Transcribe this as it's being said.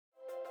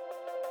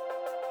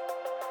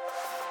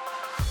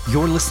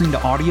You're listening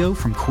to audio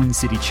from Queen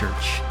City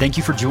Church. Thank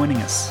you for joining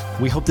us.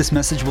 We hope this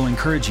message will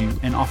encourage you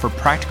and offer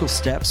practical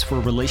steps for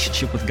a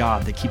relationship with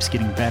God that keeps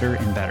getting better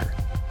and better.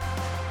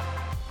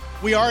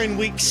 We are in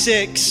week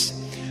 6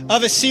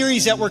 of a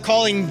series that we're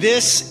calling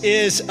This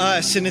Is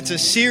Us. And it's a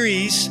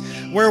series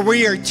where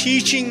we are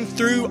teaching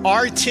through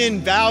our 10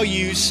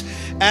 values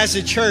as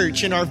a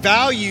church. And our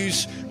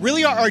values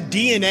really are our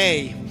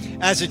DNA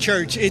as a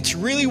church. It's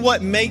really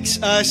what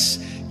makes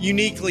us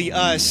uniquely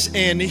us.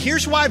 And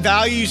here's why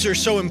values are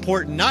so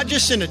important, not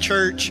just in a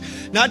church,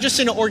 not just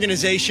in an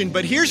organization,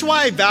 but here's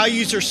why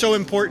values are so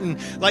important,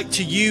 like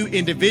to you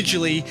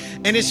individually.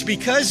 And it's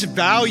because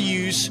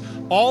values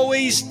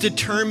always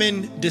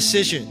determine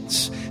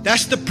decisions.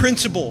 That's the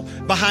principle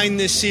behind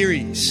this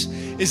series,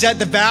 is that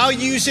the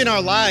values in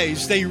our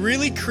lives, they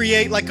really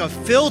create like a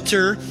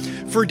filter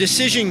for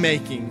decision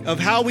making of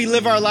how we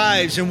live our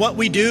lives and what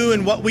we do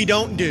and what we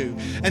don't do.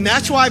 And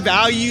that's why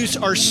values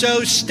are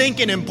so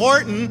stinking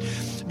important,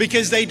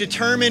 because they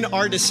determine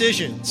our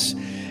decisions.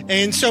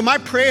 And so my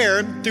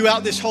prayer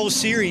throughout this whole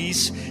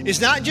series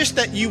is not just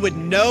that you would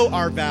know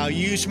our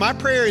values. My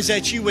prayer is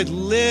that you would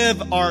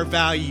live our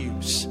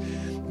values,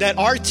 that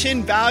our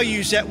 10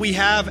 values that we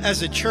have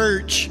as a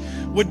church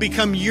would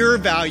become your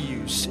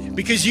values,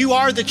 because you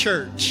are the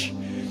church,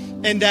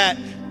 and that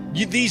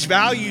these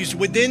values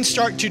would then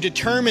start to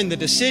determine the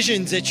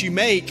decisions that you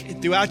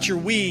make throughout your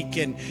week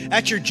and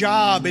at your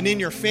job and in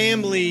your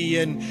family,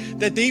 and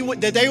that they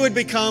would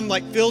become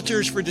like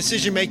filters for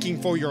decision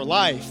making for your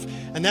life.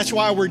 And that's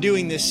why we're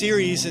doing this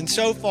series. And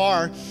so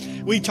far,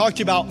 we talked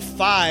about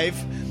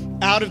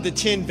 5 out of the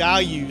 10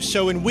 values.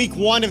 So in week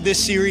 1 of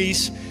this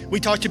series, we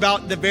talked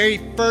about the very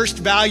first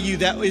value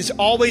that is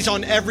always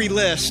on every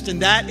list,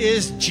 and that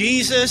is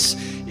Jesus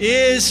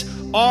is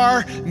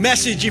our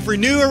message. If you're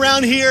new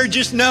around here,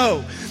 just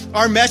know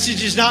our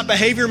message is not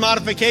behavior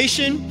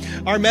modification.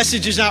 Our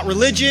message is not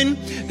religion.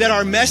 That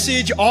our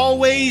message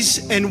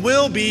always and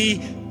will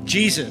be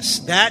Jesus.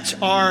 That's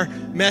our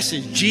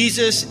message.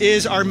 Jesus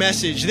is our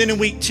message. Then in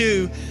week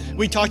 2,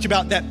 we talked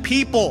about that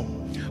people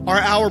are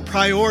our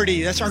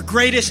priority. That's our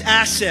greatest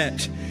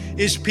asset,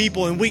 is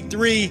people. In week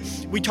 3,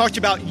 we talked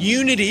about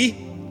unity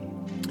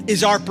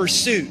is our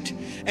pursuit.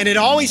 And it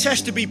always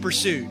has to be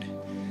pursued.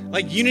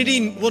 Like,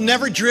 unity will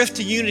never drift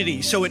to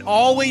unity. So it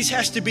always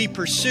has to be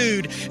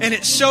pursued. And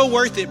it's so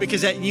worth it,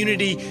 because that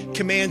unity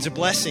commands a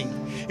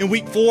blessing. In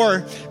week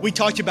 4, we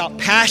talked about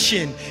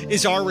passion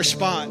is our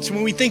response.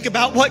 When we think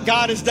about what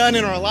God has done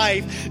in our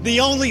life, the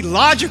only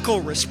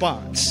logical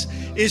response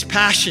is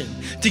passion,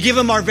 to give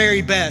Him our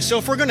very best. So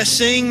if we're going to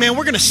sing, man,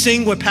 we're going to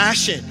sing with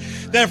passion.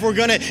 That if we're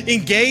going to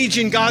engage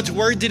in God's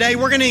word today,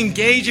 we're going to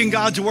engage in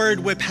God's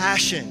word with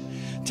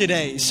passion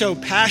today. So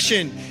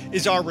passion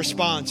is our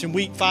response. In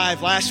week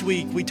 5, last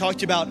week, we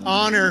talked about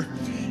honor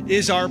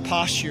is our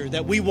posture,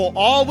 that we will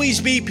always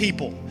be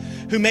people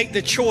who make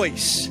the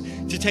choice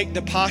to take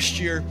the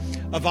posture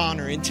of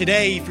honor. And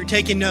today, if you're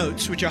taking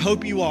notes, which I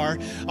hope you are,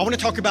 I want to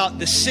talk about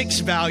the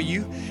 6th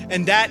value,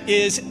 and that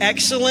is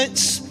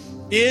excellence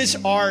is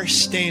our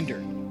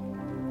standard.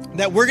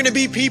 That we're going to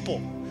be people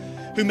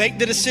who make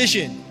the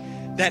decision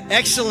that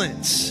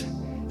excellence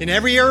in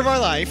every area of our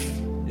life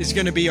is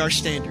going to be our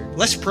standard.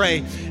 Let's pray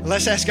and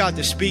let's ask God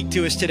to speak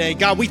to us today.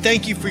 God, we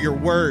thank you for your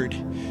word.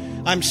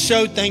 I'm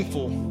so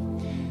thankful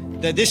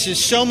that this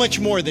is so much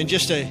more than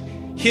just a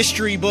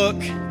history book,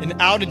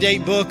 an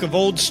out-of-date book of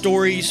old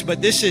stories,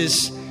 but this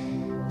is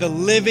the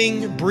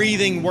living,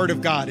 breathing word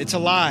of God. It's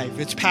alive.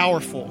 It's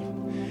powerful.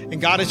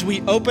 And God, as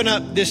we open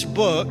up this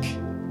book,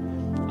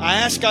 I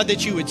ask God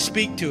that you would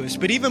speak to us.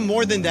 But even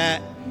more than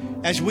that,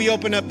 as we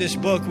open up this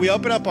book, we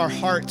open up our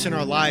hearts and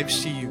our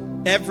lives to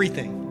you,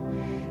 everything.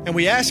 And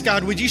we ask,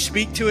 God, would you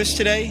speak to us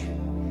today?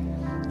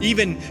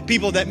 Even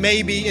people that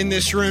may be in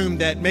this room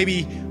that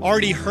maybe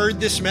already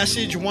heard this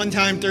message one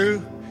time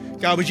through,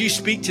 God, would you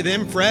speak to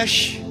them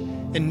fresh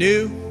and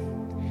new?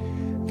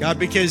 God,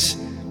 because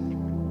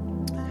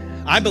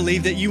I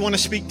believe that you want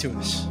to speak to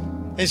us.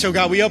 And so,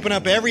 God, we open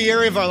up every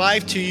area of our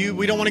life to you.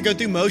 We don't want to go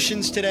through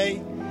motions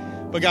today.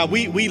 But God,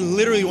 we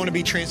literally want to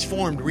be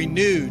transformed,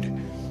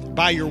 renewed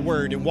by your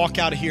word, and walk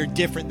out of here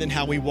different than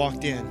how we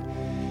walked in.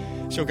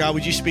 So God,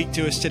 would you speak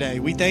to us today?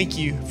 We thank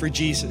you for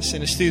Jesus,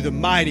 and it's through the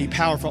mighty,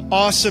 powerful,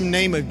 awesome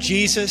name of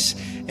Jesus.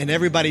 And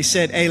everybody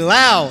said a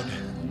loud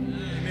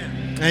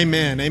amen.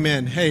 Amen.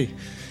 Amen. Hey,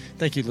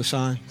 thank you,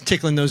 Lasan.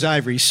 Tickling those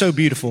ivories. So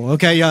beautiful.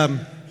 Okay.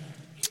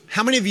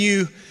 How many of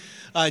you,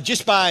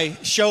 just by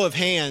show of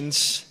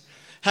hands,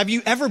 have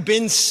you ever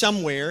been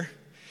somewhere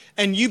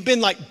and you've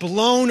been like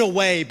blown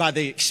away by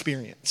the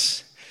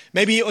experience?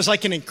 Maybe it was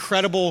like an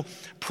incredible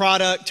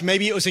product.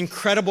 Maybe it was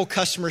incredible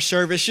customer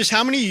service. Just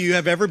how many of you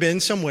have ever been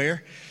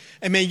somewhere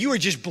and man, you were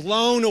just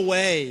blown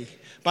away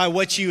by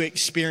what you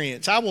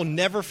experienced? I will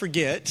never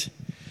forget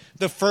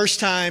the first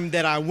time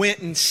that I went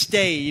and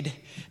stayed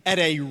at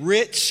a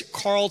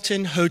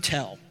Ritz-Carlton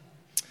hotel,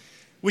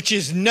 which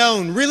is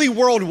known really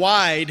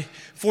worldwide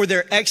for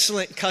their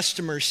excellent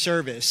customer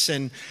service.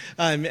 And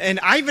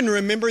I even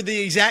remember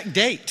the exact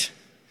date.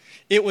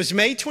 It was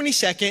May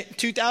 22nd,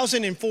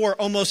 2004,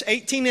 almost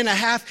 18 and a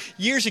half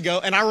years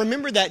ago. And I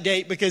remember that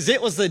date because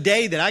it was the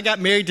day that I got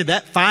married to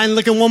that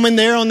fine-looking woman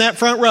there on that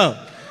front row.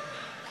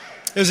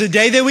 It was the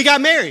day that we got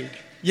married.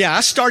 Yeah,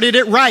 I started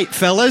it right,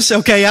 fellas.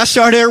 Okay, I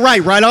started it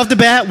right off the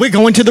bat. We're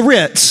going to the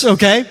Ritz,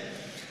 okay?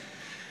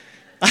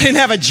 I didn't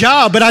have a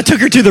job, but I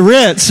took her to the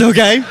Ritz,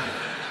 okay?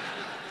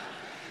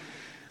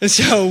 And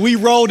so we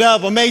rolled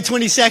up on May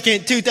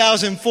 22nd,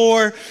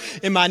 2004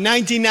 in my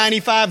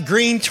 1995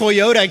 green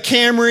Toyota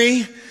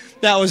Camry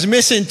that was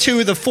missing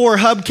 2 of the 4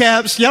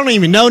 hubcaps. Y'all don't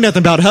even know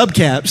nothing about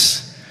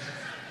hubcaps.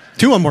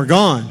 2 of them were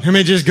gone. I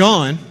mean, just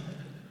gone.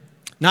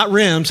 Not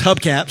rims,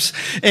 hubcaps.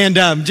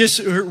 And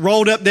just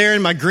rolled up there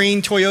in my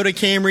green Toyota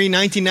Camry,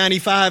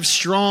 1995,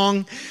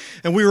 strong.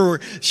 And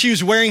she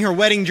was wearing her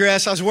wedding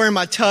dress. I was wearing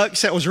my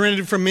tux that was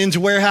rented from Men's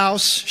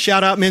Warehouse.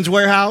 Shout out Men's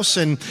Warehouse.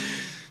 And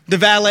the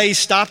valet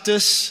stopped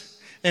us,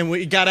 and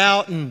we got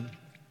out and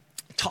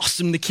tossed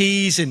him the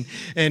keys, and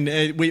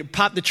we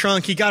popped the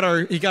trunk. He got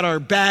our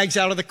bags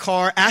out of the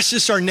car, asked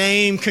us our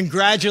name,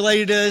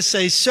 congratulated us,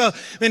 it's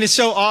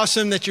so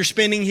awesome that you're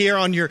spending here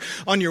on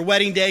your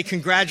wedding day.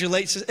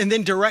 Congratulates us, and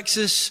then directs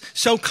us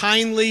so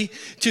kindly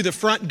to the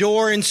front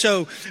door. And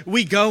so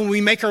we go and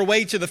we make our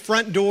way to the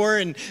front door,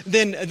 and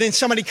then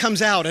somebody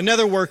comes out,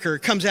 another worker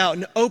comes out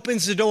and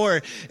opens the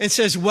door and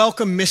says,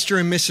 "Welcome, Mr.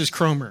 and Mrs.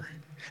 Cromer."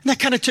 And that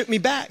kind of took me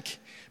back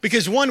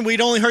because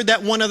we'd only heard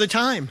that one other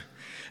time.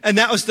 And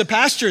that was the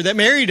pastor that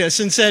married us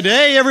and said,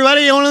 "Hey,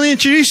 everybody, I want to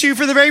introduce you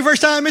for the very first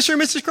time, Mr.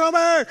 and Mrs.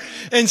 Cromer."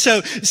 And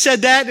so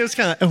said that. It was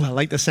kind of, I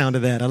like the sound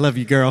of that. I love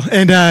you, girl.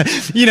 And,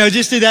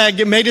 just did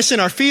that, made us in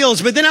our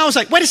fields. But then I was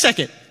like, wait a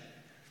second.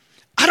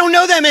 I don't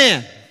know that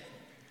man.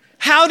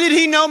 How did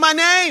he know my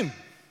name?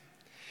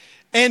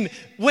 And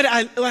when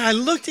I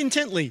looked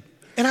intently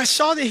and I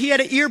saw that he had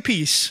an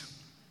earpiece.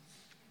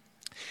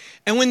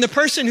 And when the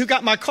person who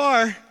got my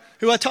car,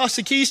 who I tossed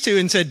the keys to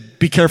and said,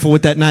 "Be careful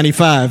with that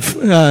 95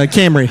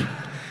 Camry."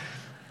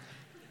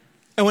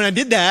 And when I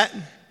did that,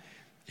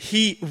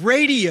 he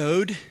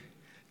radioed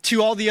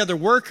to all the other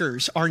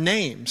workers our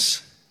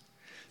names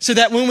so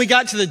that when we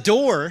got to the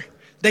door,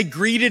 they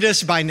greeted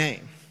us by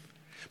name.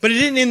 But it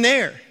didn't end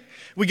there.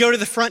 We go to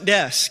the front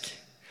desk.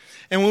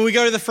 And when we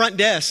go to the front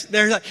desk,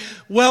 they're like,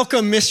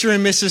 "Welcome, Mr.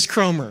 and Mrs.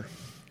 Cromer.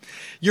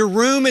 Your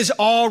room is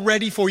all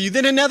ready for you."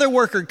 Then another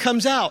worker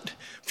comes out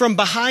from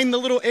behind the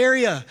little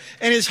area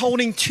and is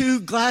holding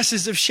 2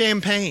 glasses of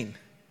champagne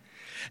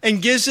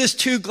and gives us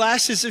 2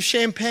 glasses of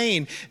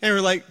champagne. And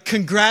we're like,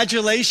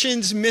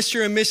 "Congratulations,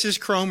 Mr. and Mrs.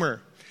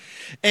 Cromer."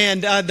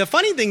 And the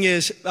funny thing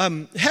is,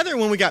 Heather,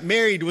 when we got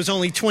married, was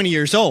only 20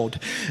 years old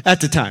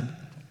at the time.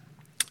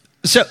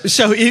 So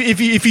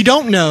if you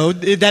don't know,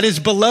 that is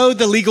below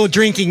the legal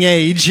drinking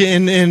age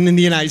in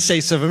the United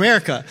States of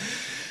America.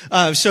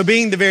 So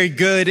being the very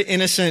good,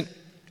 innocent,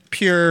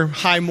 pure,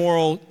 high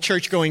moral,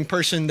 church-going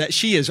person that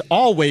she has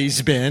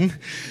always been,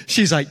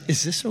 she's like,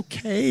 "Is this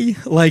okay?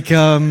 Like,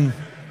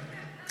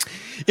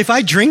 if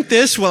I drink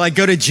this, will I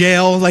go to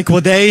jail? Like,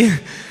 will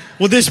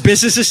this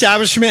business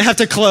establishment have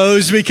to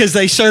close because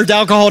they served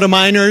alcohol to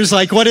minors?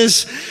 Like, what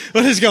is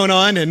going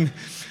on?" And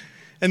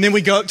then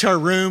we go up to our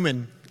room,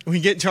 and when we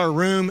get into our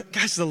room,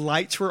 guys, the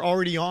lights were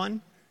already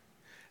on,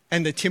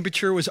 and the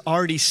temperature was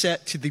already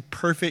set to the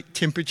perfect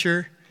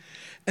temperature.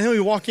 And then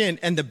we walk in,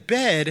 and the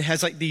bed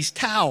has like these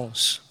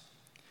towels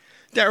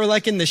that were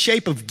like in the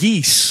shape of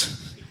geese.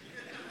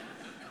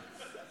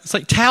 It's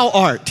like towel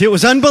art. It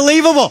was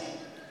unbelievable.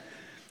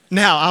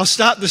 Now, I'll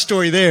stop the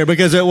story there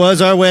because it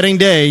was our wedding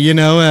day,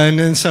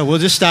 and so we'll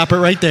just stop it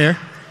right there.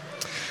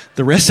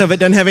 The rest of it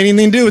doesn't have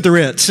anything to do with the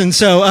Ritz. And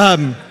so,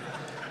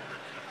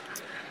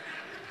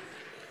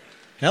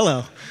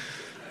 hello.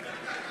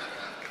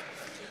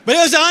 But it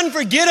was an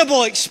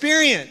unforgettable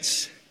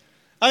experience.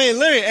 I mean,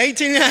 literally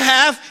 18 and a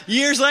half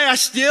years later, I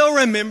still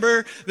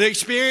remember the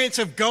experience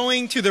of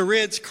going to the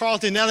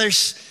Ritz-Carlton. Now,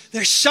 there's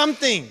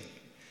something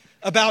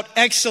about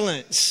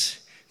excellence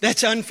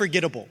that's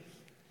unforgettable.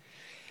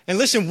 And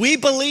listen, we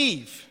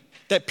believe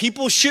that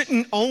people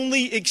shouldn't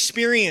only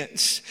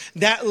experience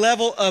that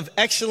level of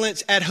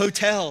excellence at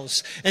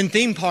hotels and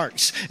theme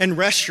parks and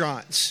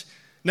restaurants.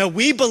 No,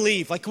 we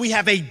believe, we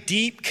have a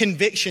deep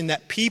conviction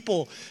that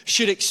people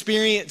should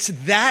experience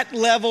that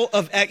level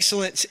of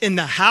excellence in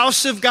the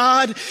house of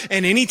God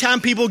and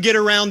anytime people get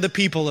around the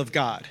people of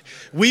God.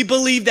 We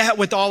believe that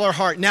with all our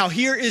heart. Now,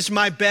 here is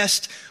my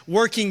best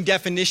working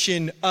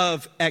definition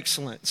of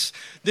excellence.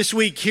 This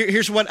week,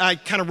 here's what I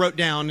kind of wrote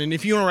down. And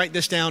if you want to write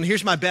this down,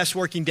 here's my best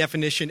working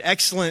definition.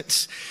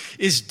 Excellence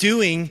is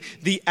doing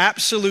the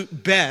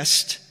absolute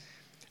best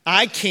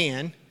I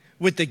can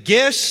with the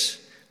gifts,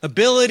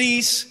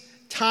 abilities,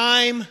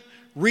 time,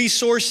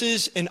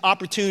 resources, and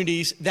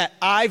opportunities that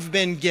I've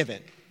been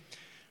given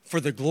for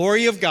the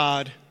glory of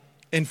God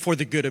and for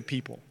the good of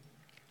people.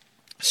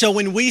 So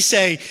when we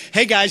say,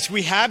 "Hey guys,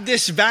 we have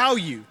this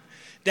value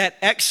that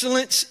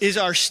excellence is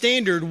our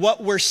standard,"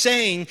 what we're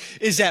saying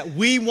is that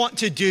we want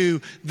to do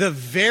the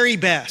very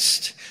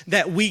best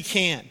that we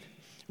can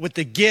with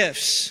the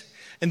gifts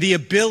and the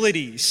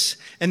abilities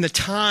and the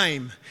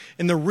time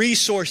and the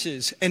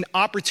resources and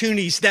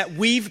opportunities that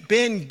we've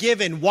been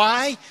given.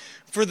 Why?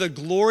 For the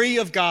glory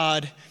of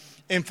God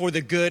and for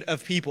the good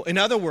of people. In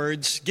other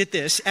words, get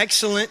this,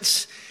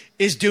 excellence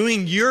is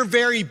doing your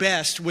very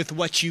best with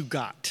what you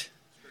got.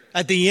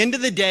 At the end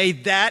of the day,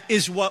 that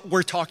is what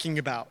we're talking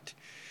about.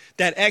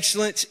 That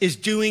excellence is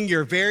doing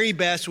your very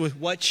best with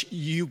what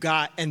you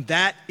got, and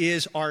that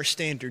is our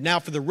standard. Now,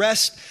 for the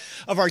rest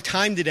of our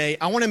time today,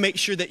 I want to make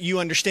sure that you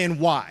understand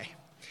why.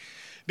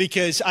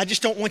 Because I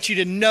just don't want you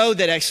to know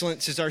that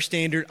excellence is our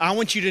standard. I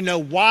want you to know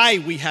why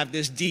we have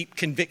this deep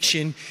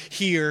conviction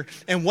here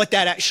and what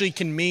that actually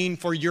can mean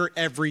for your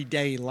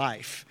everyday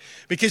life.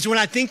 Because when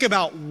I think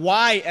about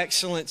why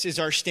excellence is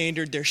our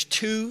standard, there's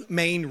two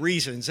main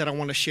reasons that I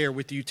want to share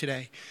with you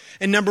today.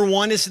 And number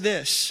one is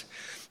this,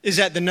 is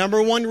that the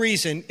number one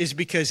reason is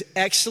because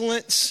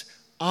excellence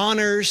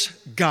honors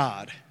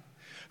God.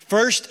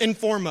 First and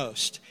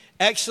foremost,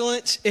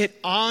 excellence, it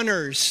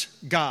honors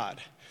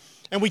God.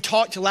 And we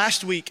talked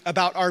last week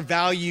about our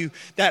value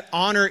that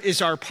honor is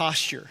our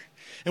posture.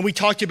 And we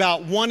talked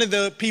about one of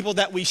the people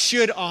that we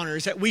should honor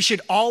is that we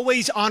should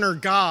always honor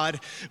God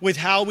with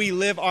how we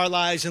live our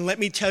lives. And let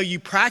me tell you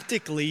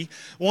practically,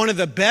 one of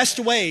the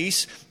best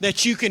ways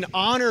that you can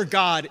honor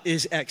God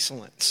is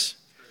excellence.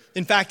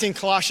 In fact, in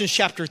Colossians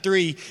chapter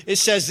 3, it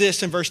says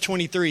this in verse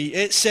 23.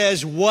 It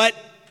says,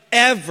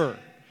 whatever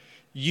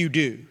you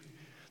do.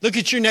 Look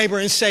at your neighbor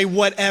and say,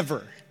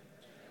 whatever.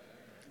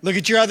 Look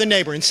at your other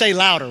neighbor and say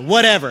louder,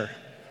 whatever.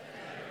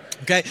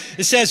 Okay,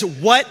 it says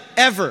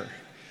whatever.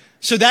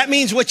 So that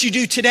means what you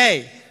do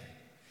today.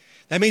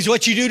 That means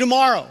what you do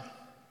tomorrow.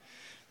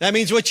 That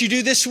means what you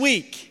do this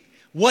week.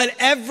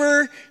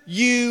 Whatever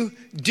you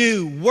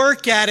do,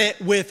 work at it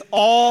with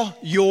all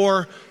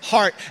your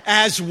heart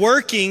as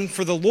working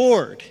for the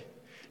Lord,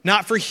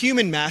 not for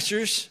human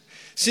masters,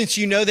 since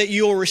you know that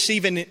you will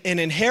receive an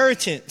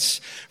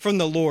inheritance from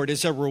the Lord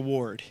as a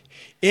reward.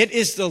 It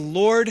is the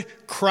Lord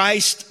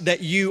Christ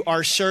that you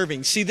are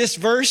serving. See, this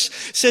verse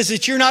says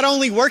that you're not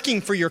only working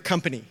for your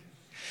company,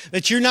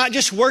 that you're not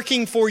just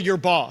working for your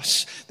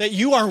boss, that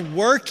you are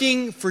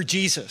working for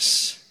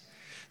Jesus.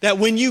 That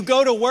when you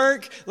go to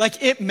work,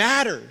 like it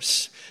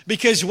matters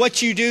because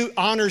what you do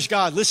honors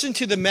God. Listen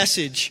to the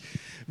Message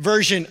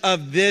version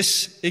of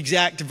this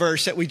exact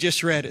verse that we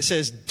just read. It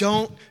says,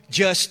 don't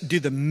just do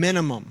the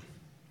minimum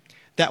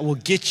that will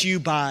get you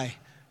by.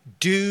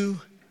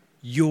 Do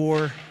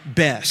your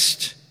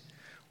best.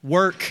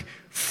 Work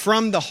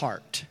from the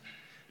heart.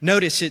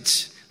 Notice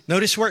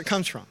where it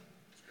comes from.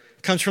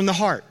 It comes from the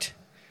heart.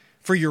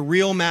 For your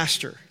real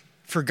master,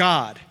 for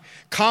God.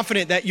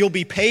 Confident that you'll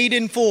be paid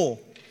in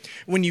full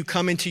when you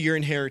come into your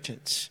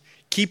inheritance.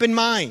 Keep in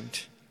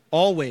mind,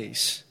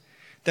 always,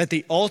 that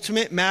the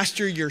ultimate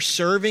master you're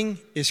serving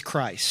is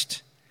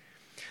Christ.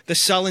 The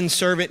sullen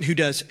servant who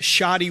does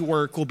shoddy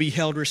work will be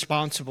held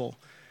responsible.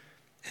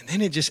 And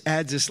then it just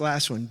adds this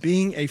last one.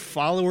 Being a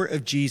follower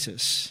of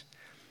Jesus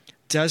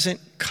doesn't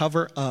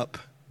cover up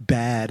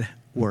bad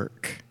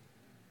work.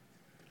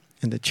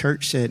 And the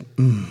church said,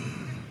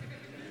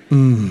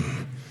 I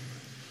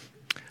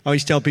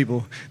always tell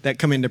people that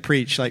come in to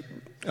preach, like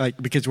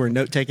because we're a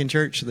note-taking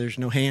church, so there's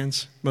no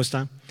hands most of the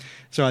time.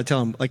 So I tell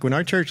them, like when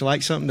our church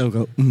likes something, they'll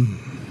go,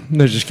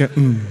 They'll just go,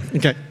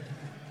 Okay.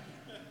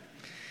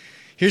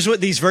 Here's what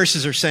these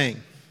verses are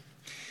saying.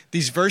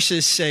 These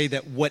verses say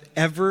that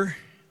whatever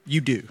you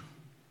do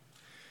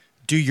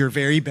your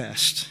very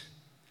best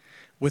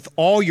with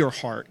all your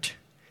heart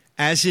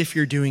as if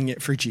you're doing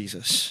it for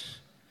Jesus.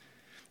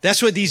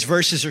 That's what these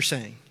verses are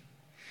saying.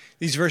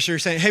 These verses are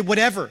saying, hey,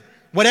 whatever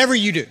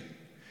you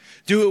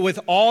do it with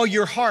all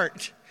your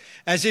heart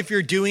as if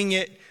you're doing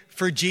it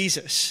for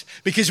Jesus.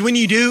 Because when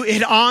you do,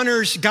 it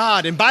honors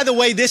God. And by the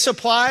way, this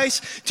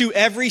applies to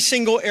every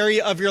single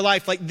area of your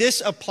life. Like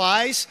this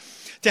applies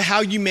to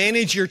how you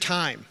manage your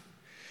time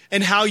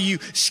and how you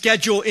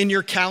schedule in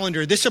your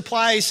calendar. This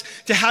applies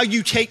to how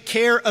you take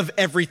care of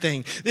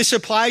everything. This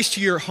applies to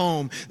your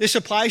home. This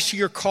applies to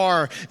your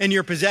car and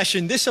your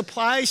possession. This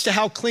applies to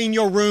how clean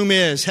your room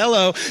is.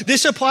 Hello.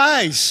 This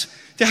applies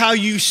to how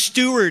you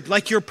steward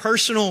like your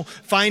personal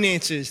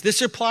finances.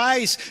 This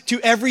applies to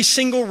every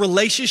single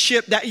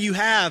relationship that you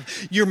have,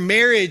 your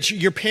marriage,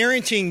 your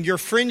parenting, your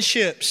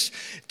friendships,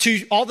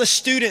 to all the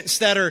students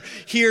that are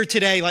here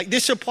today. Like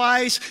this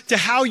applies to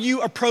how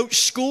you approach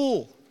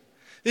school.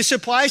 This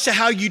applies to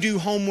how you do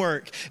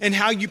homework and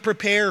how you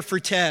prepare for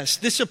tests.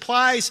 This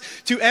applies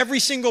to every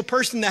single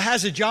person that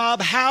has a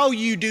job, how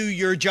you do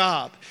your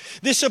job.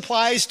 This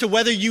applies to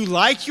whether you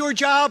like your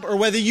job or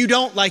whether you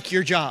don't like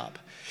your job.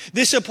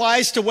 This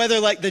applies to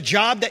whether like the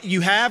job that you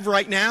have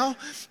right now,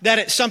 that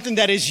it's something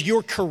that is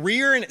your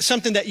career and it's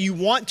something that you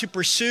want to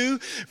pursue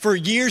for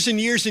years and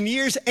years and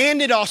years.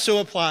 And it also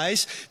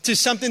applies to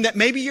something that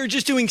maybe you're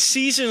just doing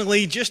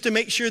seasonally just to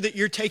make sure that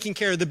you're taking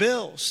care of the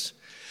bills.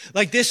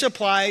 Like this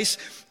applies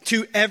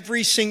to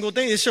every single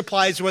thing. This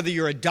applies whether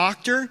you're a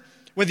doctor,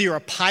 whether you're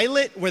a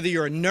pilot, whether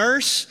you're a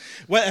nurse.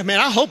 Well,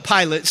 I hope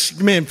pilots,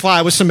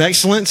 fly with some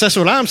excellence. That's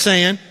what I'm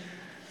saying.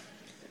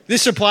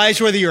 This applies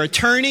whether you're an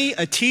attorney,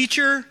 a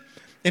teacher,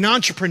 an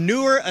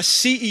entrepreneur, a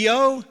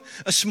CEO,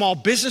 a small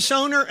business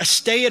owner, a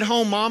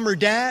stay-at-home mom or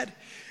dad,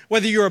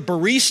 whether you're a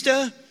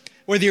barista,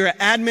 whether you're an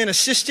admin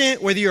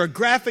assistant, whether you're a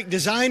graphic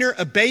designer,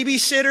 a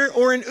babysitter,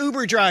 or an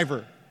Uber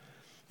driver.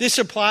 This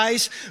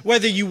applies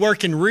whether you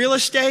work in real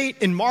estate,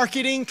 in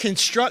marketing,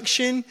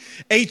 construction,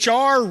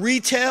 HR,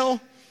 retail,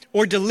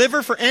 or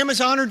deliver for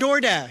Amazon or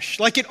DoorDash.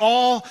 Like, it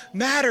all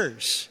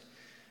matters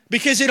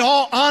because it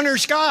all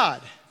honors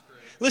God.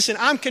 Listen,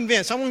 I'm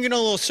convinced, I'm going to get on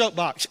a little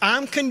soapbox.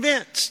 I'm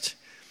convinced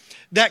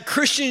that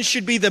Christians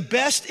should be the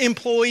best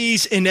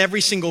employees in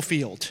every single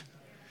field.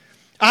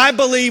 I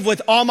believe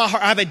with all my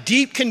heart, I have a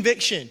deep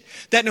conviction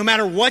that no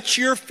matter what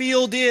your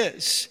field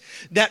is,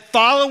 that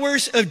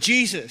followers of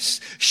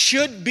Jesus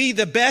should be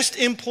the best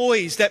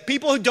employees, that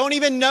people who don't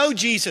even know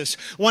Jesus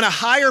want to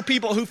hire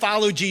people who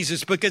follow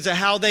Jesus because of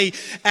how they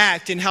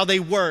act and how they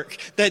work,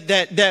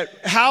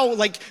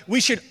 we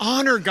should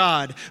honor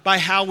God by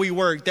how we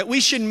work, that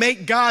we should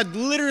make God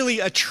literally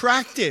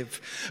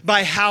attractive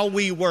by how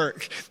we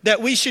work,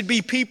 that we should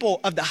be people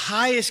of the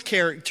highest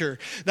character,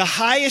 the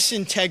highest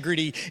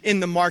integrity in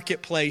the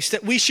marketplace,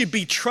 that we should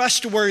be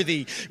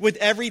trustworthy with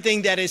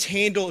everything that is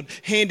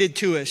handed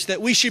to us,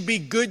 that we should be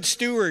good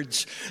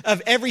stewards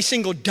of every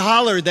single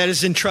dollar that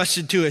is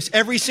entrusted to us,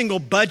 every single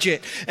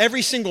budget,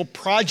 every single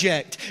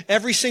project,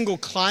 every single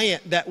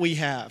client that we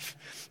have.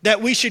 That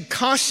we should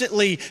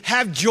constantly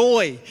have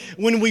joy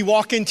when we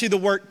walk into the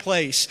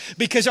workplace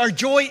because our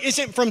joy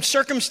isn't from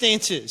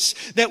circumstances.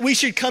 That we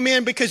should come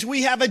in because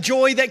we have a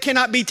joy that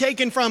cannot be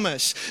taken from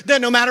us.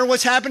 That no matter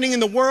what's happening in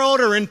the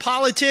world or in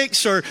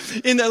politics or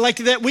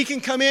that we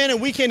can come in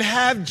and we can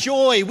have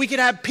joy. We can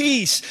have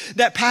peace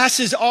that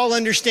passes all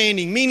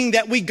understanding, meaning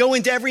that we go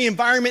into every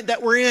environment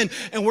that we're in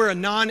and we're a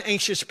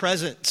non-anxious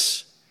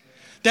presence.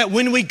 That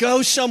when we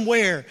go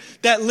somewhere,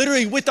 that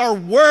literally with our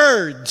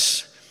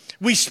words,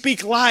 we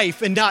speak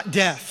life and not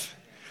death,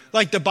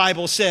 like the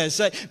Bible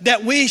says.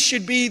 That we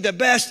should be the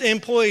best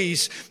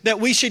employees, that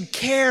we should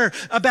care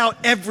about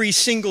every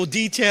single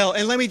detail.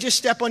 And let me just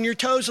step on your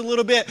toes a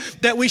little bit,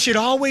 that we should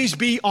always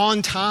be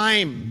on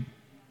time.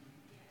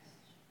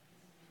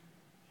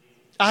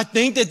 I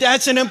think that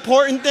that's an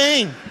important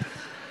thing.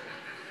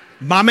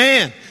 My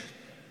man,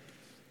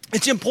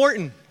 it's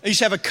important. I used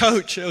to have a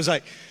coach that was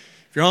like,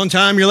 if you're on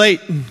time, you're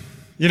late,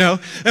 you know?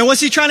 And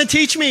what's he trying to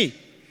teach me?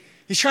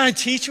 He's trying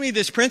to teach me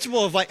this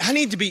principle of I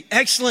need to be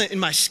excellent in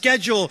my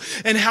schedule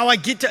and how I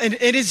get to, and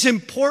it is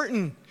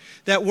important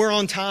that we're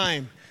on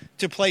time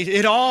to play.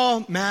 It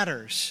all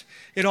matters.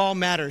 It all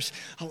matters.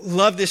 I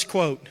love this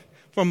quote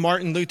from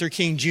Martin Luther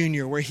King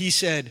Jr. where he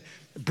said,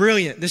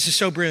 brilliant, this is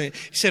so brilliant.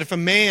 He said, if a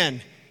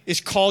man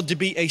is called to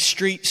be a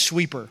street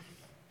sweeper,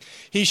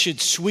 he should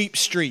sweep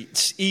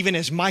streets, even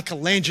as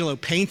Michelangelo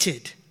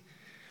painted,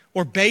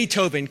 or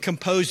Beethoven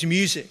composed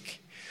music,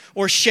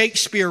 or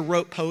Shakespeare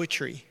wrote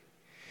poetry.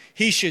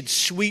 He should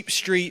sweep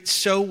streets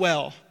so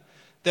well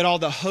that all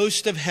the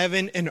host of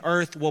heaven and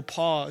earth will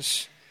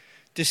pause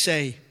to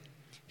say,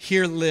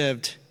 here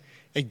lived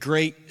a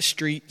great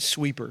street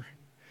sweeper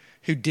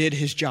who did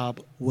his job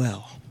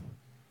well.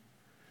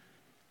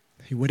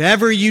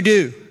 Whatever you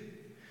do,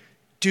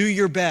 do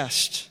your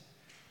best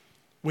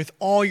with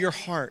all your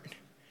heart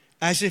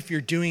as if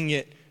you're doing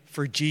it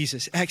for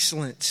Jesus.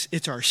 Excellence,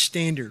 it's our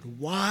standard.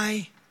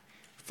 Why?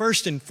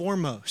 First and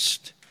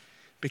foremost,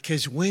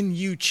 because when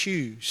you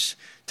choose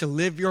to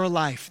live your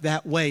life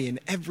that way in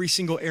every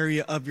single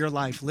area of your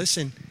life,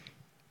 listen,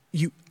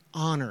 you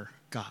honor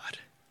God.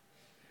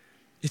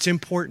 It's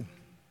important.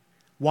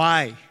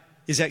 Why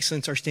is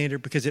excellence our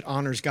standard? Because it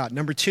honors God.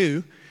 Number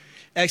two,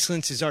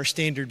 excellence is our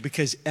standard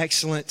because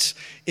excellence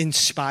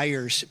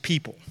inspires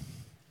people.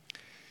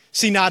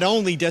 See, not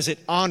only does it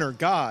honor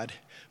God,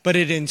 but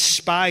it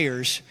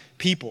inspires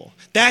people.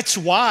 That's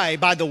why,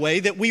 by the way,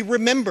 that we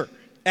remember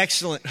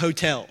excellent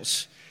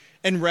hotels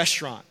and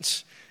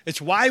restaurants. It's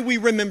why we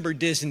remember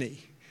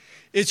Disney.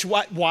 It's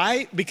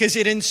why? Because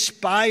it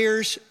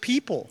inspires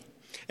people.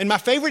 And my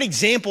favorite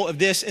example of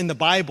this in the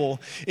Bible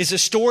is a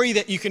story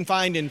that you can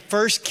find in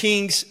 1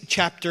 Kings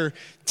chapter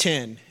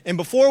 10. And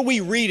before we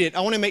read it, I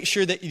want to make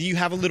sure that you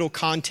have a little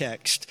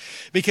context.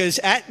 Because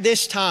at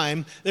this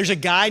time, there's a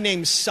guy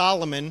named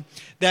Solomon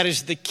that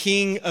is the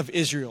king of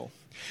Israel.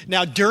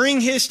 Now,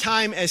 during his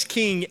time as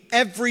king,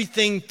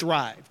 everything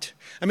thrived.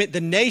 I mean,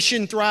 the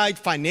nation thrived,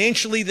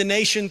 financially the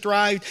nation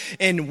thrived,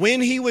 and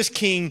when he was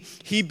king,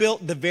 he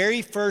built the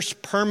very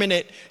first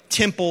permanent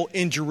temple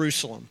in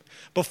Jerusalem.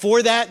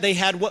 Before that, they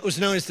had what was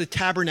known as the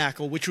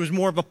tabernacle, which was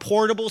more of a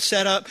portable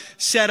set up,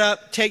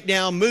 take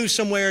down, move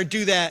somewhere,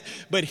 do that.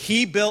 But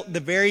he built the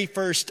very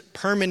first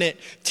permanent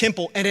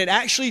temple, and it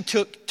actually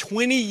took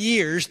 20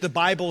 years, the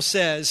Bible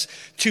says,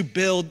 to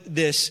build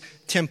this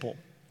temple.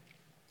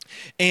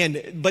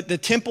 But the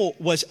temple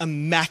was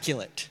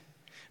immaculate.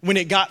 When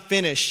it got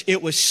finished,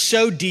 it was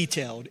so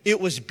detailed.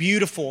 It was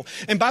beautiful.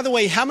 And by the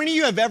way, how many of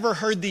you have ever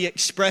heard the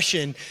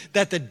expression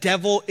that the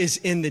devil is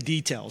in the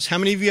details? How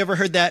many of you ever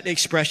heard that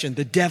expression?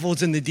 The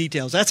devil's in the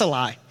details. That's a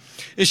lie.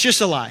 It's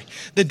just a lie.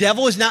 The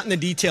devil is not in the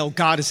detail.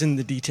 God is in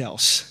the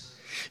details.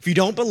 If you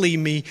don't believe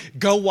me,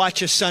 go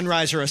watch a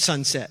sunrise or a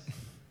sunset.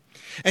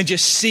 and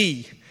just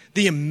see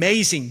the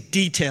amazing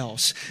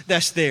details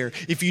that's there.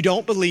 If you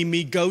don't believe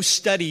me, go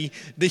study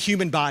the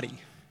human body,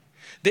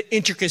 the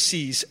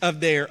intricacies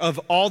of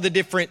all the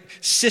different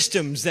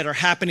systems that are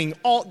happening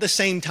all at the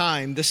same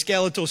time, the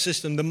skeletal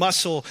system, the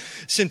muscle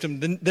system,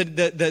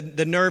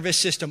 the nervous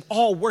system,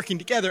 all working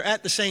together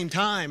at the same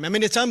time. I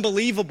mean, it's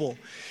unbelievable.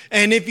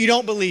 And if you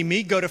don't believe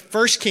me, go to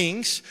 1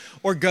 Kings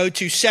or go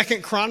to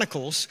 2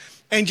 Chronicles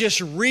and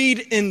just read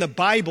in the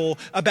Bible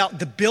about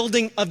the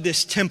building of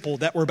this temple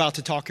that we're about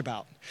to talk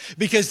about.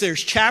 Because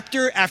there's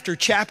chapter after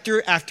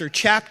chapter after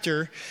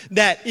chapter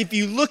that if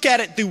you look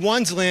at it through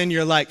one's lens,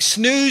 you're like,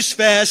 snooze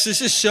fest,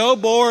 this is so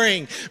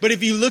boring. But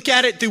if you look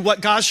at it through what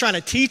God's trying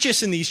to teach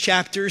us in these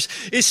chapters,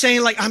 it's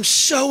saying like, I'm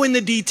so in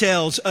the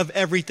details of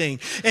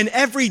everything. And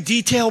every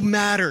detail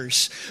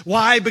matters.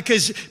 Why?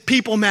 Because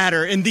people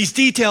matter and these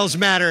details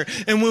matter.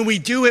 And when we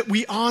do it,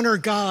 we honor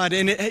God,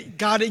 and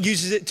God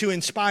uses it to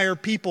inspire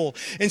people.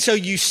 And so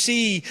you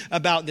see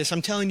about this.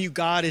 I'm telling you,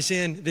 God is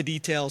in the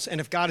details.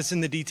 And if God is in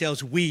the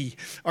details, we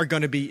are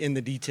going to be in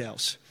the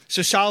details.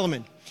 So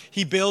Solomon,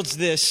 he builds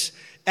this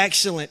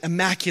excellent,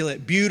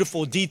 immaculate,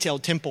 beautiful,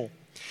 detailed temple.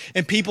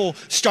 And people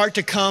start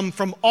to come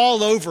from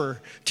all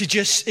over to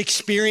just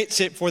experience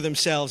it for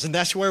themselves. And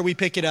that's where we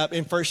pick it up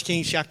in 1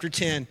 Kings chapter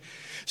 10,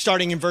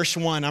 starting in verse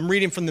 1. I'm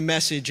reading from the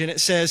Message, and it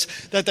says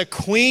that the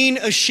Queen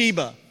of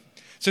Sheba,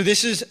 so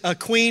this is a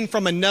queen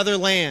from another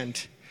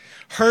land,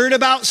 heard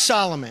about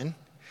Solomon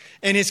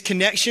and his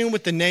connection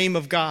with the name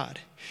of God.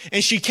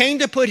 And she came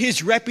to put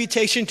his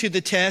reputation to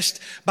the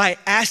test by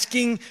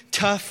asking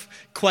tough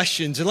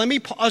questions. And let me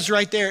pause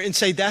right there and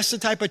say that's the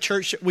type of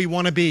church that we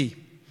want to be.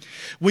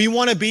 We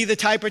want to be the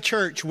type of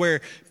church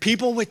where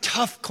people with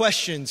tough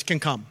questions can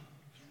come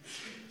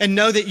and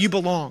know that you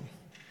belong.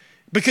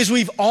 Because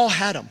we've all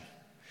had them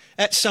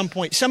at some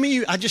point. Some of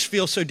you, I just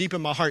feel so deep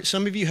in my heart,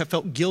 some of you have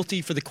felt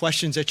guilty for the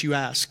questions that you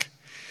ask.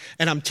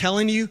 And I'm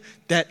telling you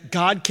that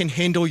God can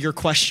handle your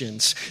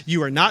questions.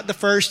 You are not the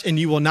first and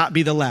you will not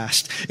be the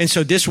last. And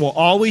so this will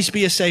always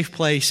be a safe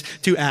place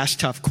to ask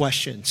tough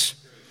questions.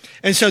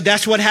 And so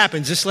that's what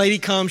happens. This lady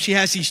comes, she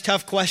has these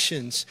tough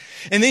questions.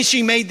 And then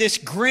she made this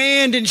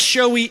grand and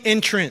showy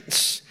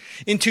entrance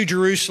into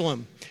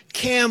Jerusalem.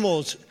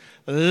 Camels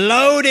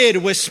loaded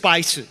with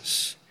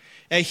spices,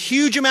 a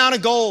huge amount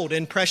of gold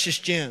and precious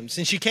gems.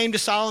 And she came to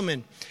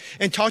Solomon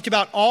and talked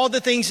about all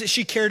the things that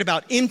she cared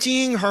about,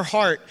 emptying her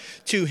heart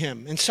to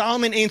him. And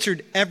Solomon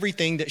answered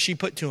everything that she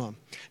put to him.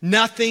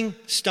 Nothing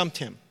stumped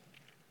him.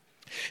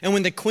 And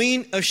when the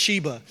Queen of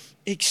Sheba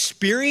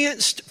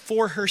experienced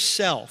for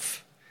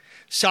herself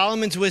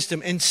Solomon's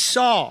wisdom and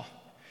saw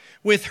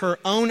with her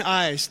own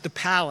eyes the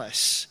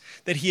palace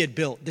that he had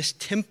built, this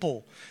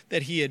temple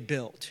that he had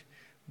built,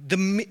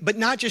 but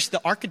not just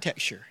the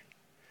architecture,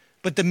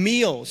 but the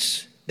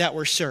meals that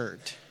were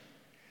served,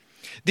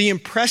 the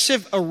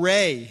impressive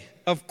array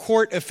of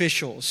court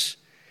officials,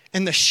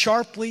 and the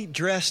sharply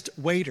dressed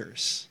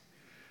waiters.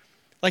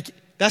 Like,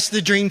 that's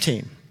the dream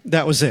team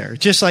that was there.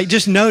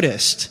 Just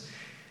noticed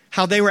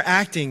how they were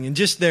acting and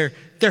just their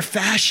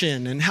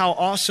fashion and how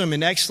awesome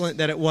and excellent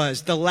that it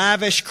was. The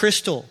lavish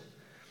crystal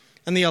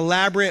and the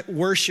elaborate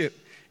worship,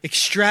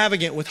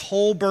 extravagant with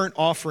whole burnt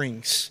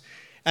offerings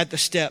at the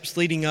steps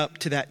leading up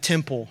to that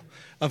temple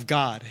of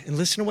God. And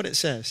listen to what it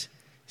says.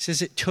 It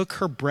says it took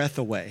her breath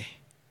away.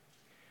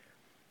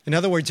 In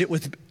other words, it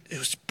was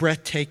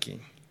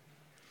breathtaking.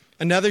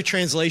 Another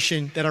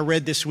translation that I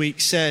read this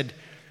week said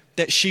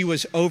that she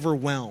was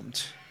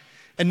overwhelmed.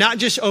 And not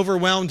just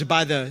overwhelmed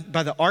by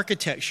the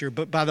architecture,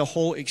 but by the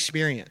whole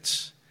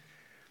experience.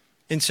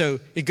 And so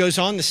it goes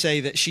on to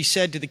say that she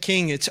said to the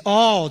king, it's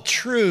all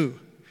true.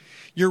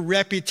 Your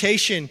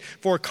reputation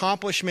for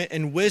accomplishment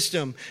and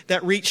wisdom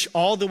that reached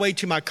all the way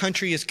to my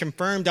country is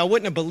confirmed. I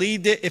wouldn't have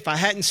believed it if I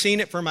hadn't seen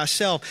it for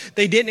myself.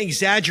 They didn't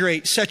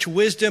exaggerate such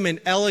wisdom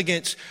and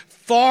elegance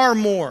far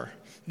more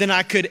than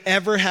I could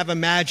ever have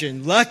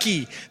imagined.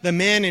 Lucky the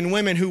men and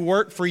women who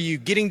work for you,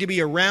 getting to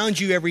be around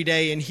you every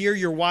day and hear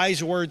your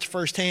wise words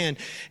firsthand.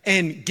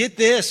 And get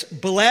this,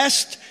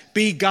 blessed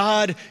be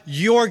God,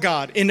 your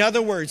God. In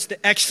other words,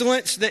 the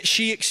excellence that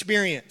she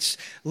experienced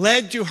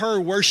led to her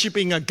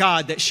worshiping a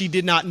God that she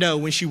did not know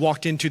when she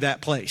walked into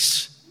that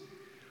place.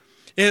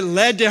 It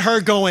led to her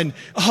going,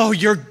 oh,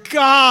 your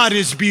God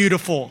is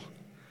beautiful.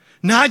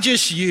 Not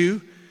just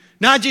you.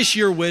 Not just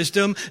your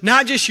wisdom,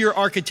 not just your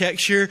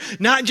architecture,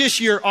 not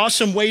just your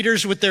awesome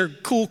waiters with their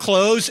cool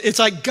clothes. It's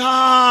like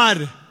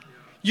God,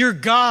 you're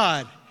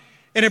God.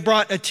 And it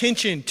brought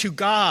attention to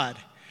God.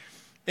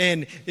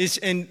 And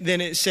then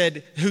it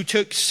said, who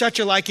took such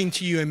a liking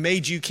to you and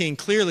made you king.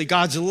 Clearly,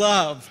 God's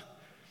love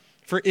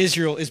for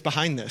Israel is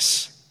behind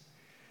this,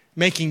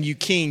 making you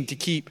king to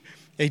keep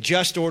a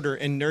just order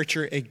and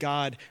nurture a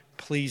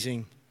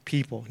God-pleasing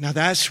people. Now,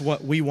 that's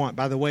what we want.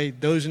 By the way,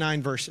 those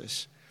 9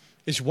 verses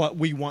is what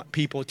we want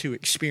people to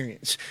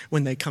experience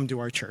when they come to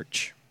our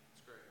church.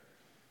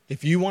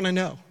 If you want to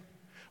know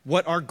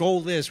what our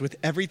goal is with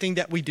everything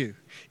that we do,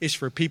 is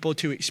for people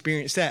to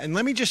experience that. And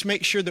let me just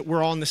make sure that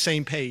we're all on the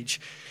same page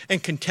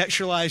and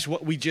contextualize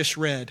what we just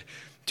read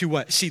to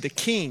what? See, the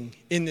king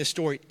in this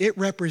story, it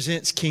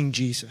represents King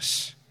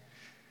Jesus.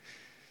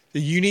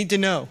 You need to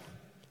know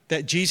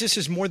that Jesus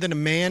is more than a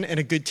man and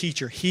a good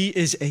teacher. He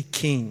is a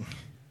king.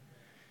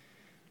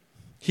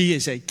 He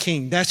is a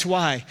king. That's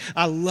why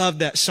I love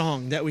that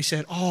song that we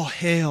said, "All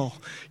hail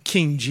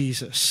King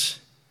Jesus."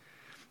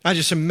 I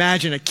just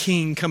imagine a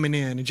king coming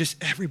in and just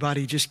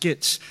everybody just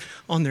gets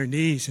on their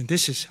knees, and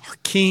this is our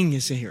king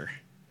is here.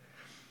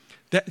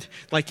 That,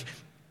 like,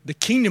 the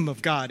kingdom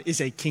of God is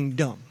a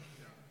kingdom.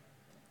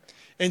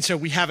 And so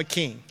we have a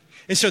king.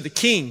 And so the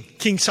king,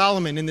 King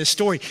Solomon in this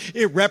story,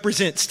 it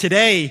represents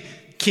today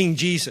King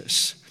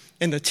Jesus.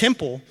 And the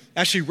temple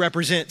actually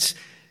represents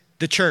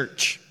the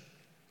church.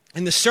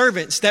 And the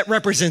servants, that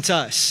represents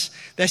us.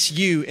 That's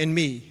you and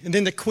me. And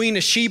then the Queen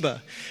of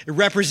Sheba, it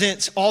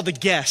represents all the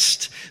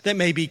guests that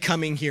may be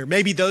coming here.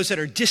 Maybe those that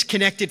are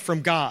disconnected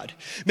from God.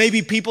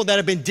 Maybe people that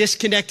have been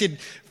disconnected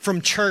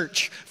from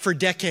church for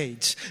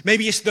decades.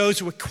 Maybe it's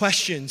those with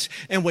questions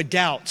and with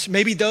doubts.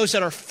 Maybe those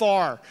that are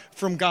far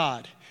from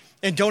God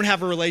and don't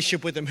have a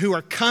relationship with him, who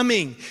are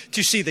coming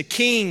to see the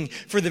king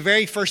for the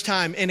very first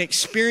time and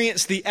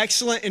experience the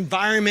excellent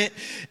environment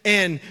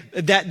and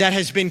that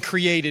has been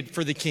created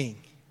for the king.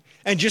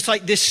 And just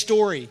like this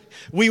story,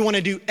 we want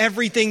to do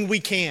everything we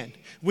can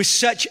with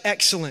such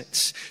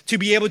excellence to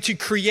be able to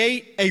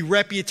create a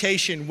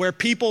reputation where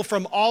people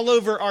from all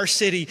over our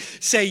city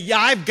say, yeah,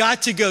 I've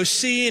got to go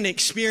see and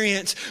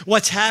experience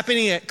what's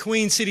happening at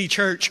Queen City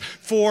Church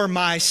for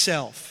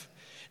myself.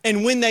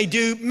 And when they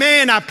do,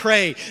 man, I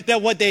pray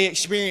that what they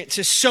experience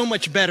is so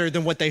much better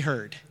than what they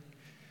heard.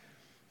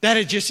 That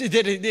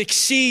it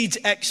exceeds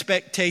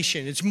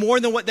expectation. It's more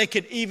than what they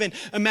could even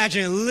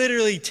imagine. It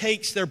literally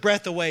takes their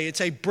breath away.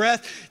 It's a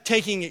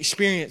breathtaking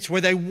experience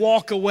where they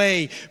walk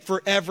away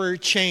forever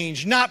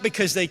changed. Not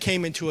because they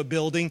came into a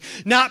building,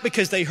 not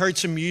because they heard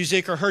some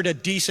music or heard a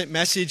decent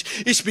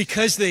message. It's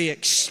because they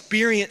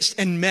experienced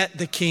and met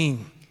the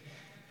King.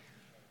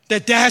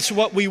 That's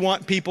what we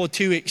want people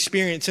to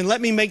experience. And let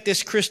me make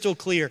this crystal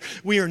clear.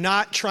 We are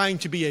not trying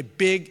to be a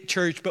big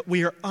church, but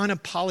we are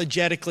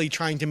unapologetically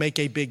trying to make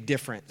a big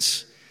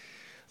difference.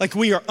 Like,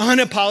 we are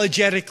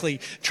unapologetically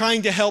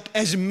trying to help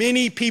as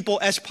many people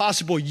as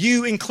possible,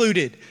 you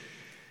included,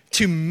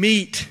 to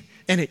meet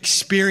and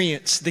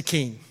experience the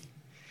King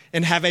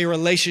and have a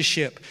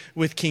relationship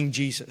with King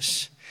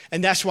Jesus.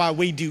 And that's why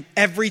we do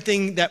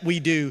everything that we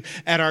do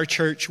at our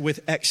church with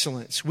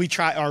excellence. We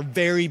try our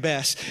very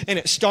best. And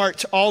it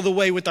starts all the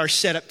way with our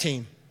setup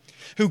team,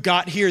 who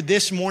got here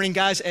this morning,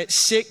 guys, at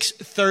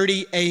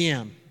 6:30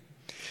 a.m.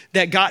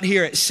 That got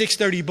here at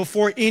 6:30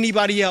 before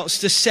anybody else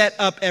to set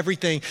up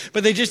everything.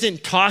 But they just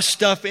didn't toss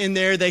stuff in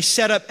there. They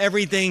set up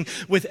everything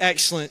with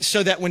excellence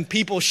so that when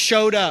people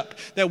showed up,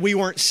 that we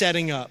weren't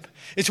setting up.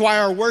 It's why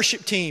our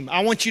worship team, I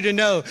want you to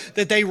know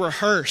that they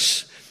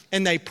rehearse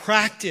and they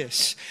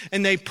practice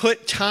and they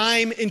put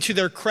time into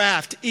their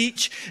craft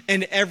each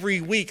and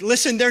every week.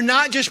 Listen, they're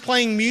not just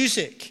playing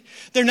music.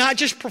 They're not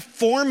just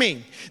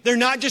performing. They're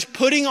not just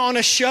putting on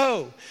a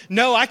show.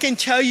 No, I can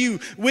tell you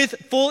with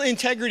full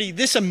integrity,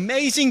 this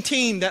amazing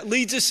team that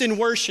leads us in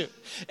worship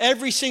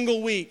every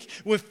single week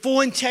with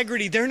full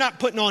integrity, they're not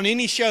putting on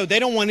any show. They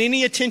don't want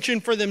any attention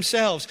for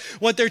themselves.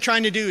 What they're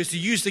trying to do is to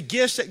use the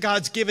gifts that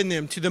God's given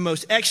them to the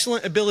most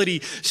excellent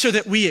ability so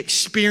that we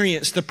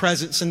experience the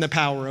presence and the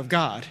power of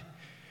God.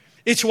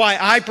 It's why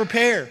I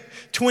prepare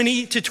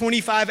 20 to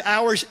 25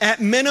 hours at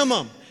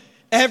minimum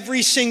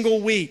every single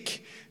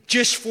week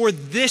just for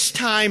this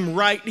time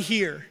right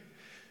here.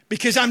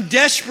 Because I'm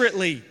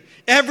desperately,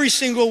 every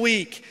single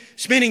week,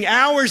 spending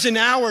hours and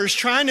hours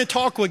trying to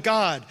talk with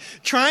God,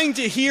 trying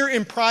to hear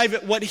in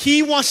private what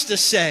He wants to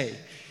say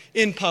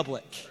in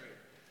public.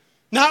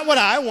 Not what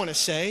I want to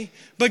say,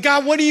 but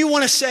God, what do you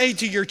want to say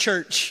to your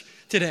church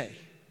today?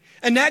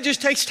 And that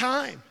just takes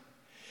time.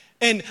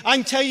 And I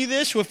can tell you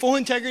this with full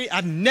integrity,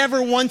 I've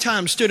never one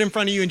time stood in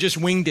front of you and just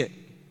winged it.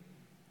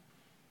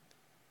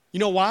 You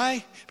know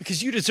why?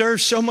 Because you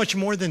deserve so much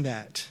more than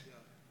that.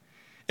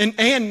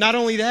 And not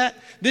only that,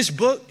 this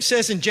book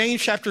says in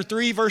James chapter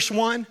 3, verse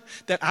 1,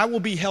 that I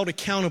will be held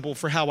accountable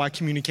for how I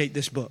communicate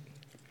this book.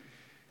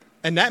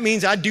 And that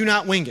means I do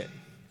not wing it.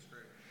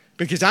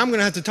 Because I'm going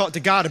to have to talk to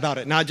God about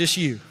it, not just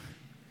you.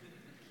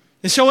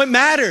 And so it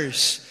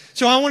matters.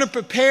 So I want to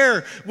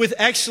prepare with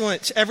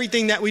excellence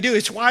everything that we do.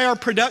 It's why our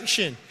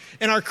production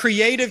and our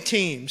creative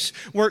teams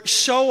work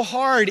so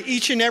hard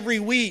each and every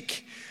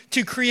week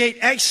to create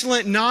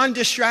excellent,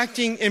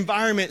 non-distracting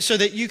environment so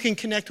that you can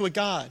connect with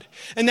God.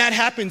 And that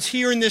happens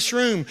here in this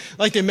room,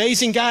 like the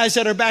amazing guys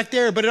that are back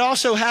there, but it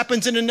also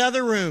happens in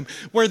another room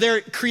where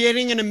they're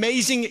creating an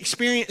amazing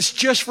experience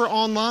just for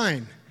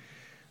online.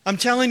 I'm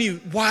telling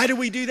you, why do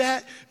we do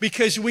that?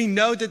 Because we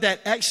know that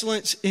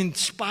excellence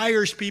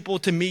inspires people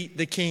to meet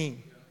the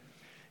King.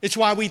 It's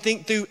why we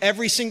think through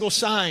every single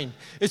sign.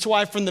 It's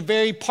why from the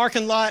very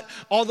parking lot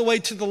all the way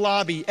to the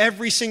lobby,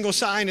 every single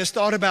sign is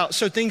thought about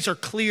so things are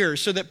clear,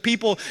 so that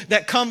people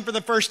that come for the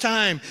first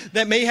time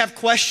that may have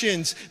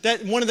questions,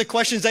 that one of the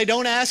questions they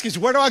don't ask is,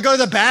 where do I go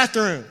to the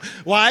bathroom?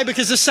 Why?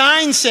 Because the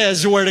sign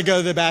says where to go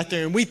to the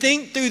bathroom. We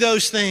think through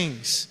those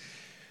things.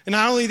 And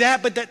not only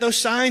that, but that those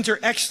signs are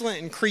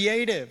excellent and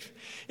creative.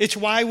 It's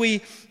why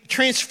we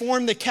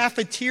transform the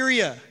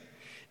cafeteria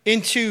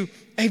into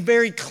a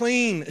very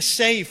clean,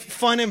 safe,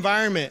 fun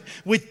environment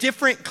with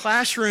different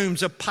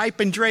classrooms of pipe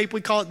and drape.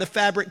 We call it the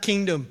Fabric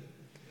Kingdom.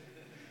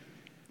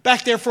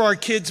 Back there for our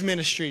kids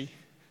ministry.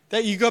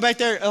 That you go back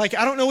there, like,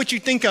 I don't know what you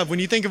think of when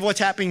you think of what's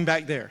happening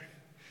back there.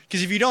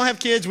 Because if you don't have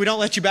kids, we don't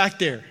let you back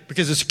there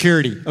because of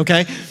security,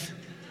 okay?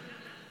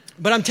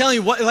 But I'm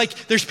telling you,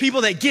 there's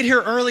people that get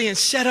here early and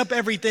set up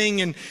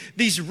everything, and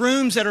these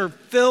rooms that are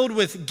filled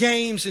with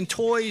games and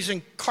toys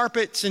and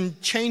carpets and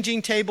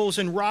changing tables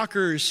and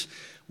rockers.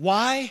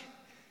 Why?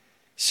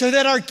 So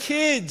that our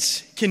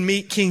kids can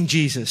meet King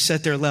Jesus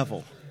at their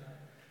level.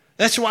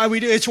 That's why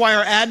we do. It's why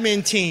our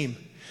admin team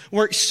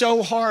works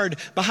so hard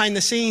behind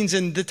the scenes,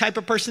 and the type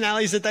of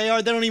personalities that they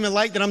are, they don't even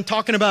like that I'm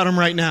talking about them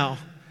right now.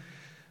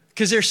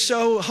 Because they're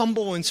so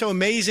humble and so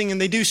amazing, and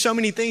they do so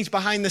many things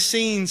behind the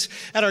scenes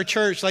at our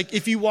church. Like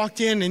if you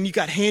walked in and you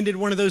got handed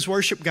one of those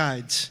worship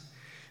guides,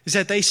 is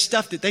that they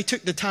stuffed it. They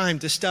took the time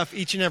to stuff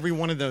each and every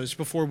one of those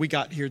before we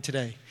got here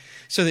today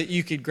so that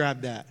you could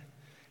grab that.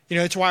 You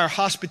know, it's why our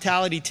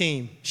hospitality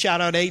team,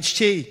 shout out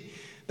HT,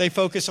 they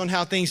focus on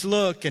how things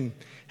look and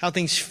how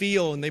things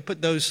feel, and they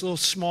put those little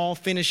small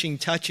finishing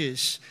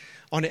touches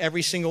on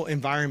every single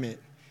environment.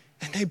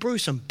 And they brew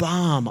some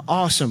bomb,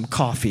 awesome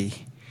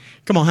coffee.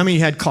 Come on, how many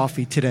had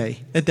coffee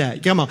today at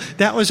that? Come on.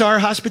 That was our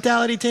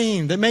hospitality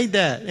team that made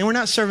that. And we're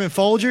not serving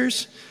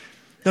Folgers.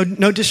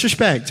 No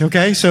disrespect,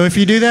 okay? So if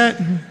you do that,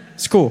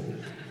 it's cool.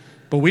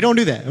 But we don't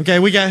do that, okay?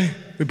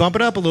 We bump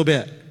it up a little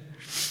bit.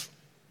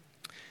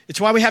 It's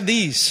why we have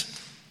these.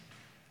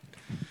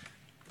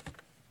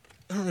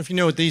 I don't know if you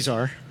know what these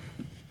are.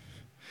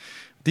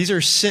 These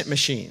are scent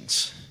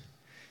machines.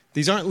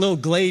 These aren't little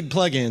Glade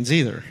plug-ins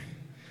either.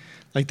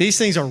 Like these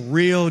things are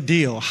real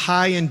deal,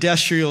 high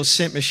industrial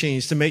scent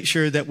machines to make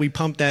sure that we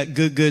pump that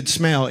good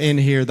smell in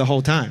here the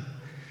whole time.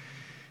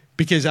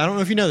 Because I don't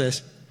know if you know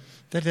this,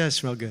 that does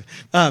smell good.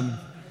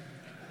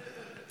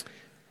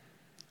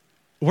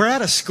 We're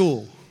at a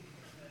school.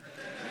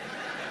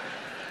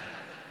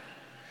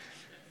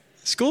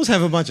 Schools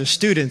have a bunch of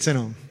students in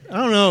them. I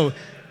don't know.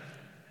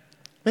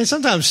 Man,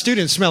 sometimes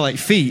students smell like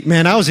feet.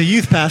 Man, I was a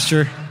youth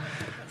pastor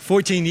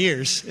 14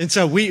 years. And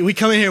so we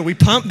come in here, we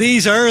pump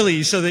these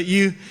early so that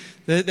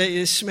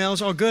it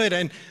smells all good.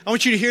 And I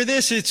want you to hear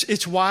this.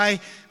 It's why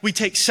we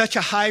take such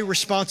a high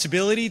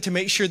responsibility to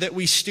make sure that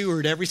we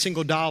steward every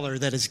single dollar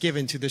that is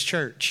given to this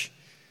church.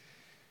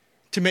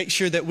 To make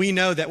sure that we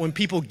know that when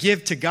people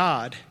give to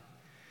God,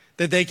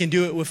 that they can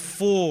do it with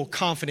full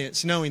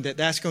confidence, knowing that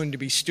that's going to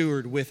be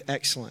stewarded with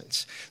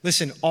excellence.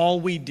 Listen,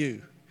 all we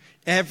do,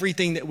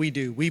 everything that we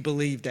do, we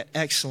believe that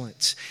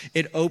excellence,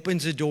 it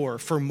opens a door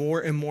for more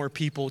and more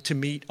people to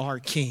meet our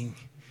King,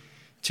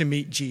 to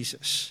meet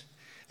Jesus.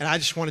 And I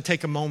just want to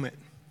take a moment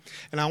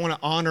and I want to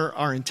honor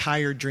our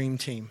entire dream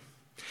team.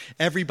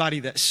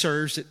 Everybody that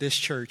serves at this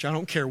church, I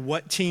don't care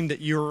what team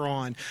that you're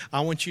on,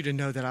 I want you to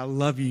know that I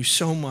love you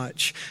so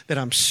much, that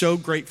I'm so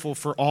grateful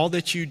for all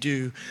that you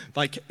do,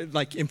 like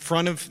in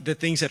front of the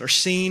things that are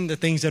seen, the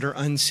things that are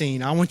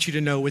unseen. I want you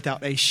to know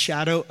without a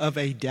shadow of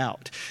a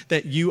doubt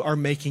that you are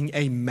making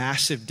a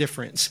massive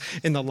difference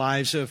in the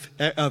lives of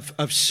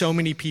so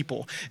many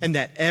people, and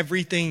that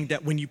everything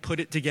that when you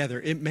put it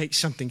together, it makes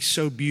something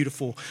so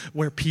beautiful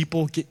where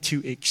people get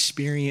to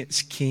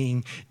experience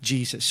King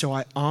Jesus. So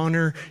I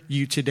honor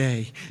you today,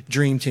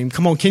 Dream Team.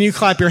 Come on, can you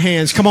clap your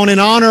hands? Come on and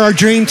honor our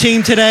Dream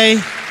Team today.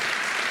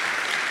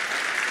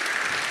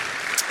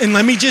 And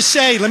let me just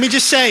say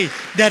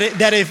that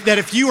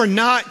if you are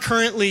not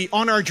currently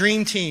on our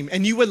Dream Team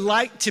and you would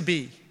like to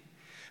be,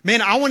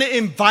 man, I want to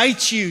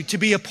invite you to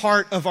be a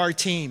part of our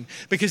team,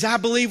 because I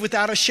believe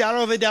without a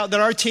shadow of a doubt that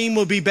our team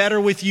will be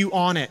better with you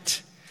on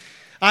it.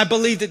 I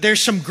believe that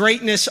there's some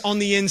greatness on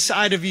the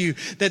inside of you,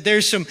 that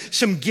there's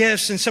some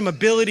gifts and some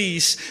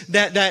abilities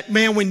that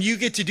man, when you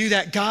get to do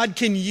that, God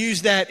can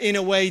use that in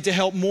a way to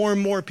help more and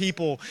more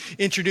people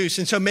introduce.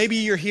 And so maybe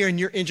you're here and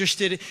you're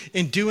interested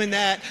in doing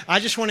that.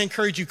 I just want to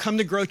encourage you, come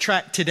to Grow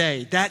Track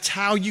today. That's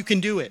how you can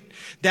do it.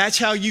 That's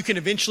how you can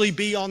eventually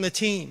be on the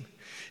team.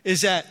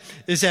 Is that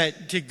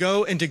to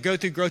go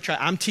through Grow Track.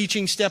 I'm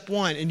teaching step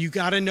 1, and you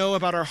got to know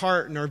about our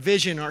heart and our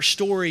vision, our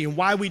story, and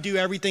why we do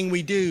everything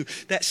we do.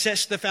 That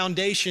sets the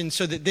foundation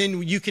so that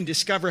then you can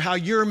discover how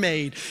you're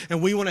made, and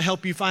we want to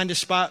help you find a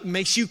spot that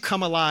makes you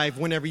come alive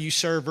whenever you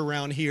serve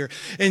around here.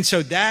 And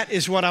so that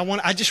is what I want.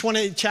 I just want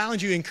to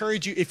challenge you,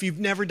 encourage you, if you've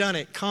never done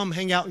it, come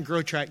hang out in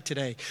Grow Track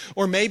today.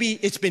 Or maybe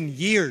it's been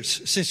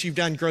years since you've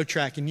done Grow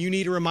Track and you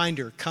need a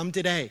reminder, come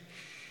today.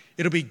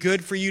 It'll be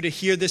good for you to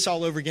hear this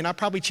all over again. I'll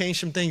probably change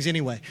some things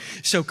anyway.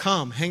 So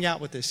come, hang out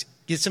with us.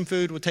 Get some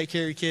food. We'll take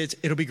care of your kids.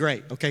 It'll be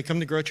great. Okay,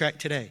 come to Grow Track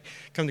today.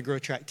 Come to Grow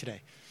Track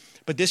today.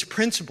 But this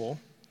principle,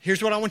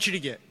 here's what I want you to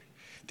get.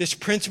 This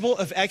principle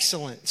of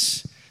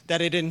excellence,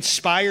 that it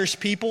inspires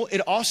people, it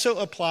also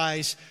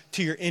applies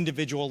to your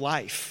individual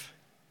life.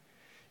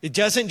 It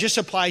doesn't just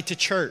apply to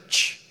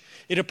church.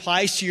 It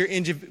applies to your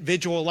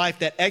individual life,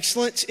 that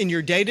excellence in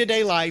your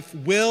day-to-day life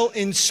will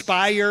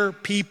inspire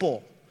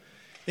people.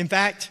 In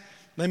fact,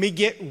 let me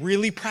get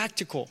really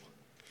practical.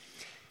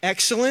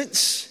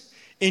 Excellence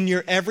in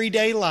your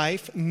everyday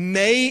life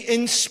may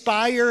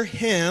inspire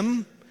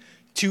him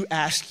to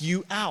ask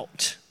you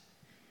out.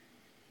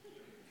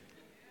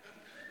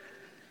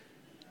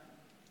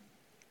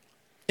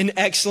 And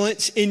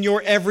excellence in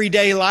your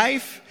everyday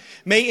life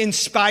may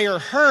inspire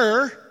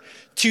her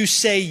to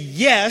say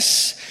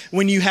yes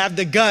when you have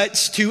the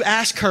guts to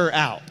ask her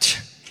out.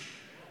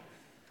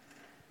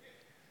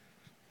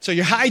 So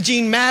your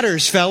hygiene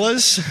matters,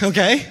 fellas,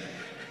 okay?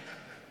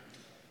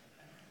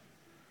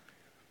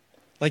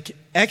 Like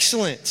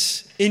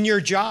excellence in your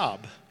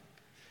job,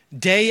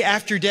 day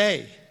after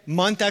day,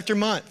 month after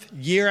month,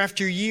 year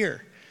after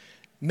year,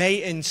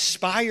 may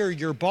inspire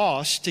your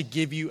boss to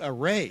give you a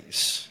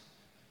raise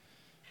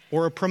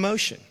or a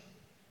promotion.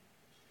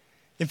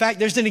 In fact,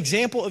 there's an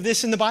example of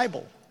this in the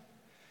Bible.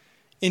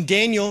 In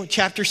Daniel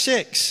chapter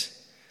 6,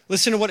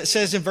 listen to what it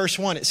says in verse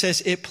 1. It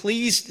says, "It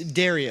pleased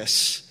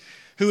Darius,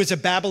 who is a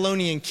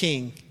Babylonian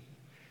king,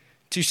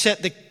 to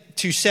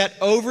set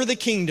over the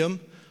kingdom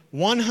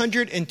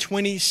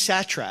 120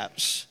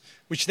 satraps,"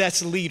 which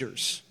that's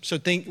leaders. So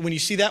when you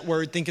see that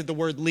word, think of the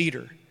word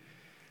leader.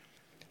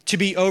 "To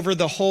be over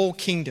the whole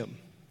kingdom.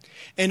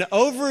 And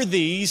over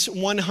these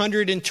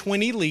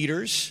 120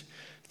 leaders,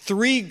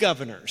 3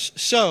 governors."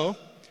 So,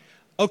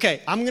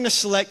 okay, I'm going to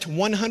select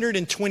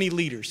 120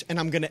 leaders, and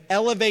I'm going to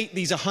elevate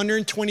these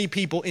 120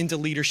 people into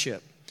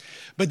leadership.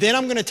 But then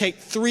I'm going to take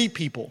 3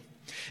 people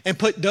and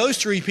put those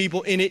 3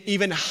 people in an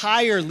even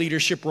higher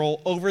leadership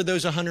role over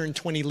those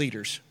 120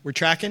 leaders. We're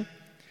tracking? It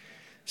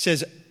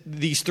says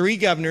these 3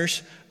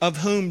 governors, of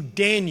whom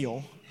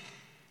Daniel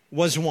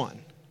was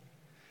one,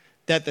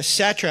 that the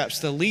satraps,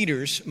 the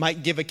leaders,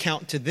 might give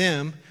account to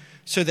them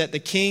so that the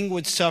king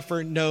would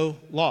suffer no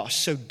loss.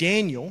 So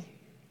Daniel,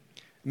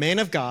 man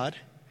of God,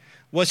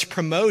 was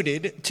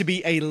promoted to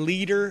be a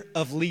leader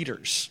of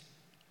leaders.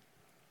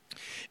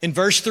 In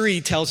verse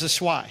 3 tells us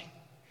why.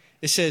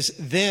 It says,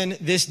 "Then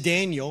this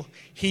Daniel,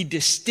 he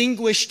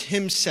distinguished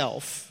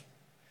himself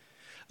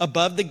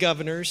above the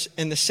governors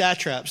and the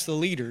satraps, the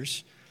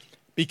leaders,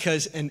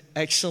 because an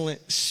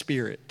excellent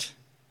spirit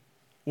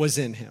was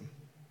in him."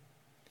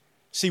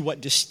 See,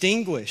 what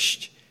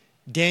distinguished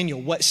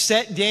Daniel, what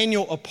set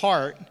Daniel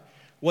apart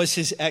was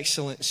his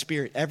excellent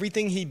spirit.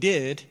 Everything he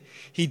did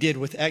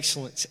with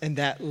excellence, and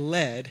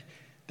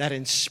that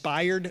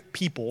inspired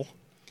people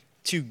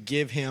to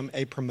give him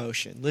a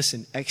promotion.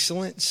 Listen,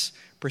 excellence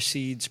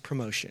precedes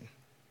promotion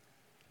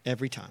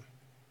every time.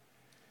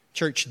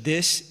 Church,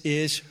 this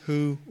is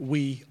who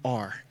we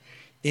are,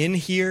 in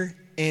here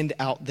and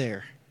out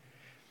there.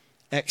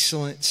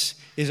 Excellence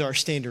is our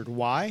standard.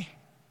 Why?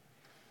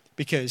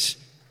 Because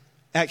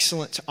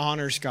excellence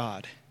honors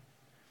God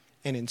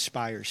and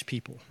inspires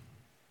people.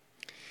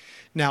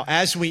 Now,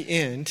 as we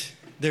end,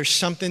 there's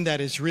something that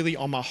is really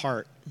on my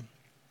heart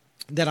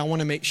that I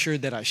want to make sure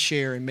that I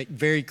share and make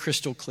very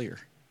crystal clear.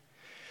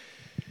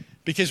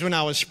 Because when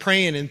I was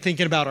praying and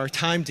thinking about our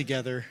time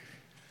together,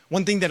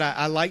 one thing that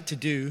I like to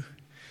do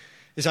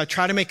is I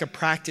try to make a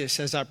practice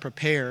as I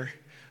prepare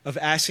of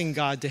asking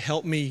God to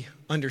help me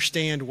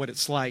understand what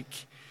it's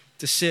like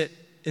to sit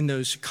in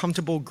those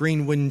comfortable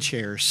green wooden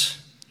chairs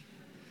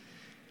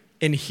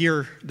and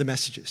hear the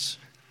messages.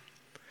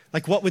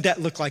 Like, what would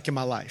that look like in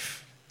my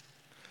life?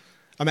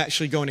 I'm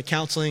actually going to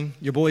counseling,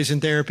 your boy's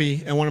in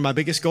therapy, and one of my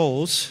biggest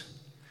goals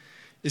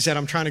is that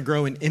I'm trying to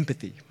grow in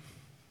empathy.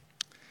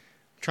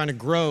 I'm trying to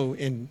grow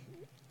in,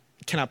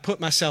 can I put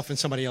myself in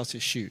somebody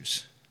else's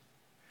shoes?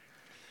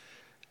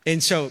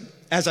 And so,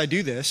 as I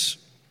do this,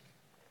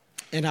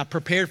 and I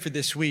prepared for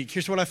this week,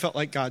 here's what I felt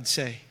like God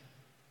say.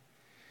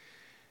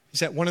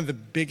 Is that one of the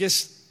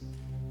biggest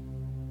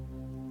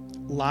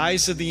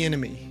lies of the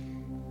enemy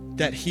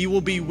that he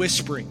will be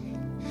whispering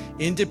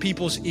into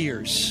people's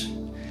ears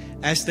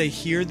as they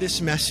hear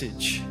this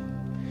message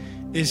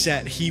is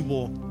that he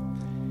will,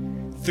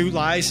 through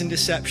lies and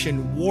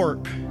deception,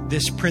 warp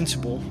this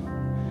principle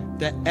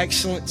that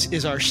excellence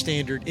is our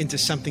standard into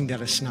something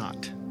that it's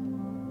not.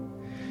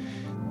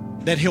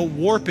 That he'll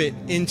warp it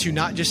into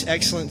not just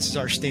excellence is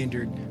our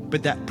standard,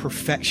 but that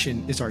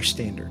perfection is our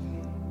standard.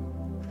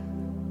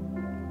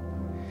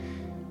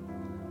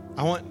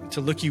 I want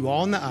to look you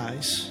all in the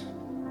eyes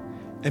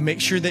and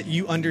make sure that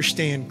you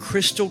understand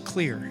crystal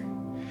clear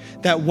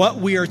that what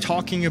we are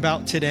talking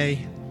about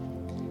today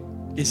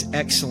is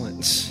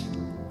excellence,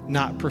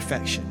 not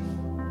perfection.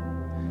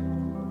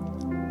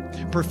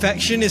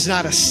 Perfection is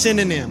not a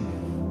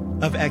synonym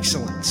of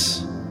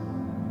excellence.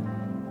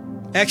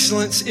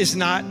 Excellence is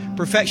not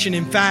perfection.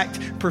 In fact,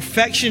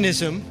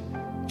 perfectionism,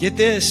 get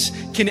this,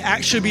 can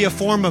actually be a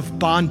form of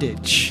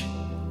bondage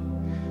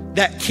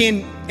that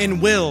can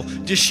and will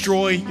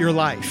destroy your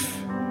life.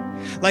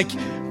 Like,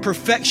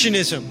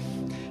 perfectionism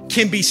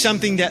can be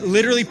something that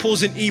literally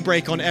pulls an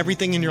e-brake on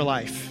everything in your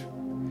life.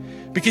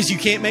 Because you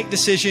can't make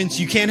decisions,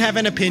 you can't have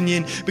an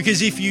opinion,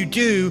 because if you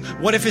do,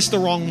 what if it's the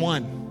wrong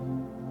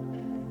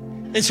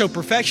one? And so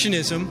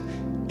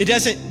perfectionism, it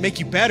doesn't make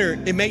you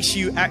better, it makes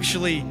you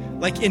actually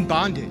like in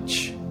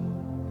bondage.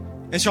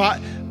 And so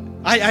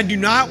I do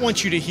not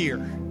want you to hear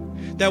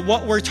that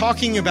what we're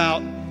talking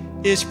about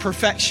is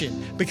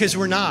perfection, because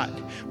we're not.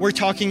 We're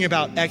talking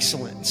about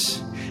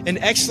excellence. And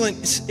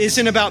excellence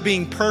isn't about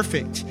being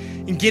perfect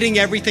and getting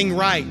everything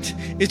right.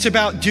 It's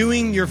about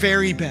doing your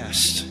very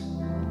best.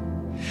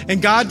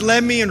 And God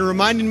led me and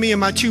reminded me of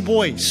my two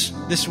boys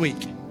this week,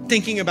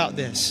 thinking about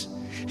this.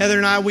 Heather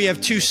and I, we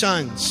have two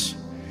sons.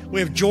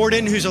 We have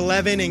Jordan, who's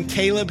 11, and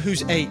Caleb,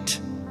 who's 8.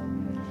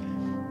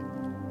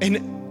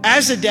 And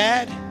as a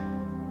dad,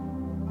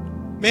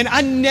 man,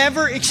 I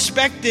never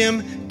expect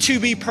them to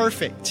be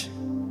perfect.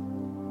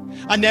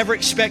 I never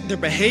expect their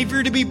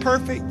behavior to be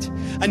perfect.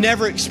 I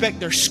never expect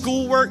their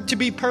schoolwork to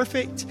be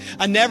perfect.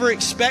 I never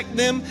expect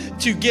them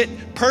to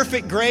get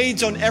perfect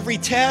grades on every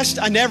test.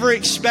 I never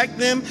expect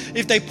them,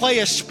 if they play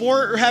a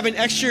sport or have an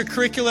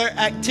extracurricular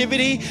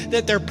activity,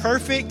 that they're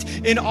perfect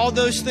in all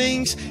those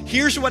things.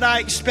 Here's what I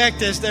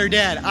expect as their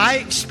dad. I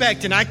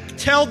expect, and I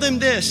tell them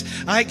this,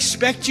 I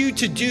expect you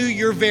to do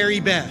your very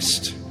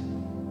best.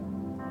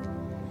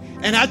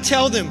 And I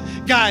tell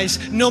them,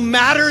 guys, no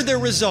matter the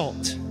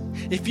result,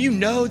 if you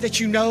know that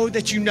you know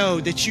that you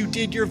know that you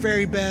did your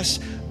very best,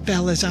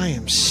 fellas, I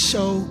am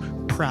so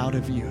proud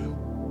of you.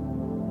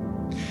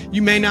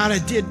 You may not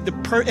have did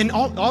and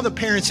all the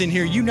parents in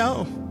here, you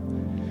know.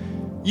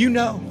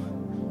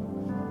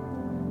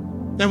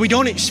 Now, we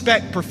don't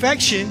expect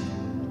perfection,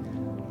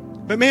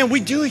 but man,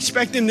 we do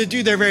expect them to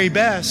do their very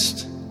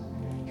best.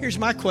 Here's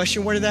my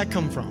question, where did that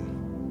come from?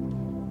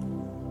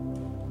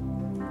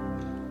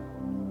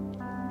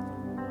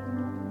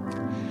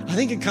 I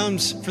think it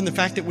comes from the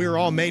fact that we were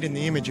all made in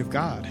the image of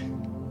God.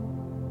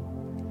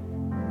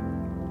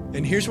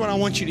 And here's what I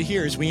want you to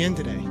hear as we end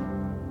today.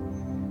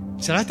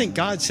 He said, I think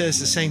God says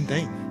the same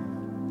thing.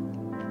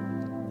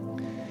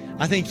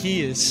 I think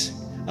he is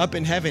up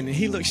in heaven and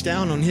he looks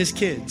down on his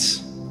kids.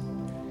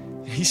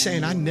 And he's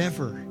saying, I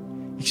never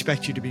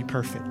expect you to be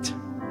perfect.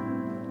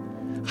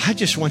 I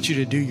just want you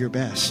to do your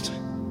best.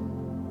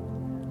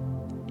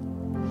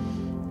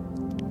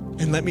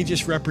 And let me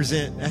just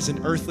represent, as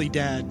an earthly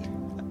dad,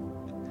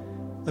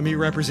 let me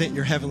represent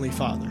your heavenly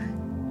Father.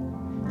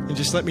 And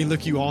just let me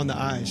look you all in the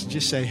eyes and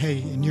just say,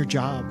 hey, in your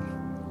job,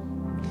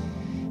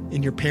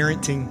 in your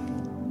parenting,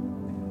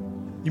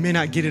 you may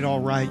not get it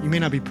all right. You may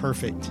not be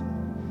perfect.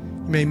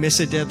 You may miss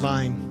a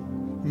deadline.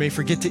 You may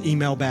forget to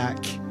email back.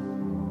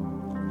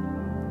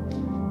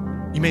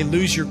 You may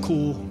lose your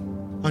cool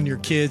on your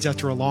kids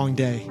after a long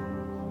day.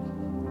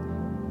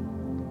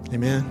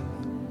 Amen.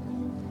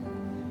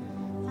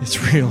 It's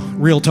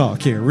real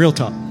talk here, real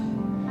talk.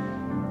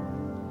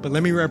 But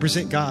let me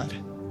represent God.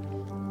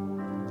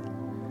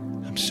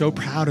 I'm so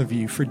proud of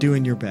you for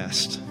doing your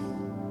best.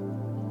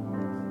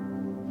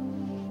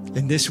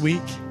 And this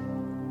week,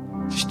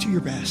 just do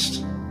your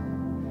best.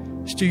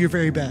 Just do your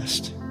very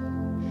best.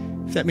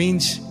 If that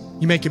means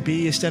you make a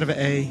B instead of an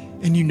A,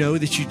 and you know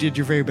that you did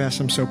your very best,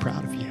 I'm so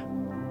proud of you.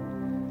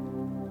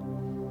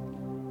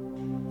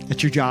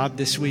 At your job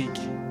this week,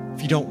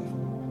 if you're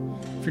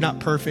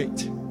not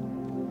perfect,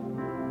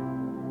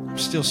 I'm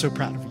still so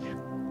proud of you.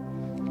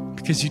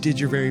 Because you did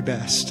your very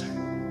best.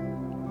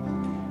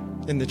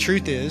 And the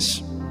truth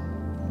is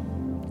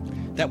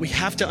that we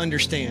have to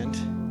understand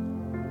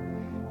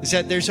is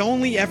that there's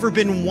only ever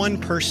been one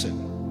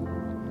person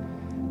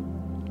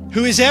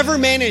who has ever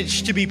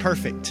managed to be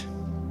perfect.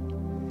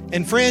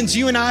 And friends,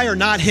 you and I are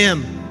not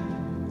him.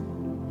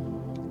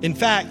 In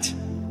fact,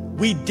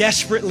 we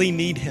desperately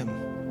need him.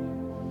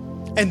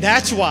 And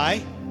that's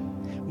why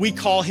we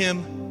call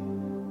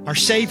him our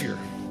Savior.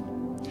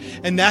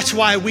 And that's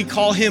why we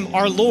call him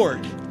our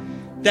Lord.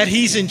 That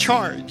he's in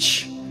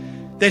charge,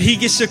 that he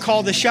gets to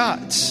call the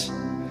shots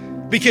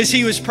because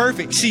he was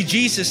perfect. See,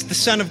 Jesus, the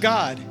Son of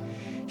God,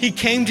 he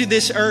came to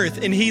this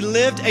earth and he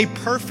lived a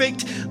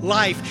perfect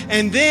life.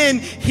 And then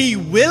he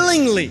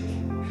willingly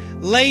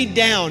laid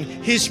down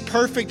his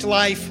perfect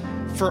life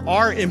for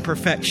our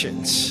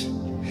imperfections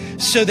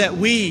so that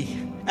we,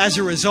 as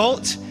a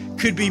result,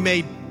 could be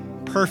made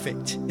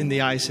perfect in the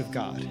eyes of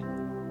God.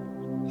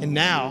 And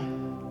now,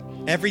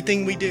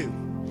 everything we do,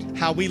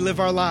 how we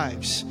live our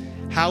lives,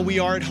 how we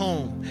are at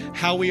home,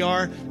 how we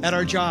are at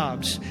our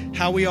jobs,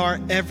 how we are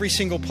every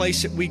single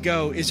place that we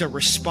go is a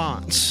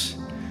response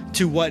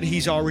to what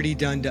he's already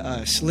done to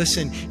us.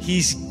 Listen,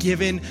 he's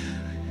given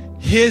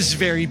his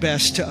very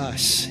best to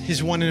us,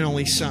 his one and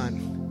only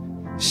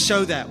Son,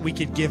 so that we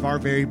could give our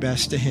very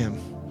best to him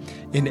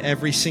in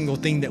every single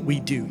thing that we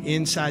do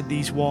inside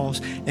these walls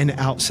and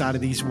outside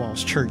of these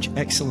walls. Church,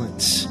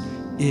 excellence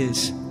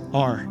is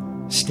our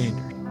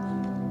standard.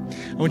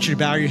 I want you to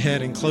bow your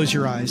head and close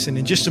your eyes. And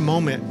in just a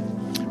moment,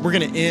 we're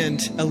going to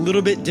end a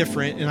little bit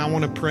different, and I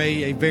want to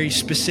pray a very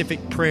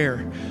specific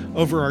prayer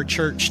over our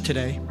church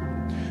today.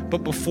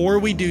 But before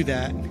we do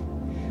that,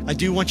 I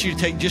do want you to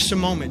take just a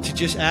moment to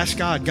just ask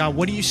God,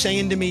 what are you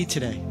saying to me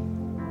today?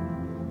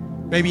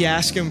 Maybe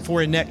ask him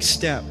for a next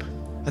step.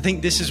 I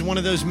think this is one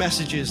of those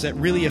messages that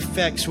really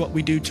affects what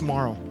we do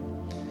tomorrow.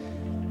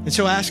 And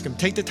so ask him,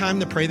 take the time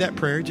to pray that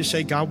prayer. Just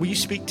say, God, will you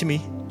speak to me?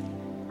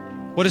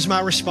 What does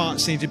my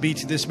response need to be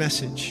to this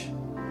message?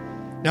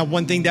 Now,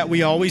 one thing that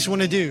we always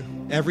want to do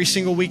every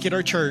single week at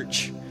our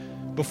church,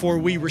 before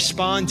we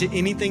respond to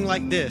anything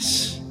like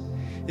this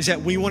is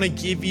that we want to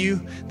give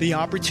you the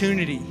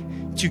opportunity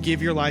to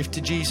give your life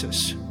to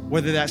Jesus,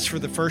 whether that's for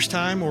the first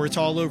time or it's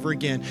all over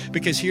again.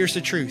 Because here's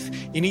the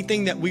truth.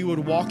 Anything that we would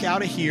walk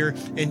out of here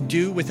and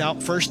do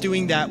without first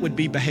doing that would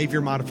be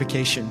behavior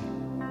modification.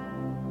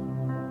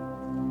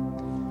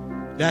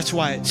 That's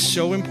why it's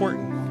so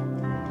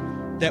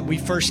important that we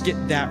first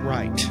get that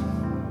right.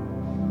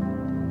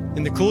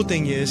 And the cool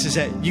thing is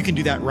that you can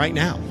do that right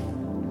now.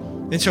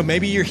 And so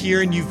maybe you're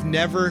here and you've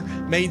never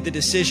made the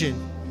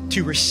decision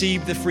to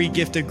receive the free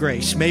gift of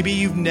grace. Maybe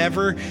you've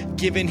never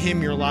given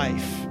him your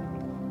life.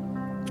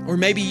 Or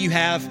maybe you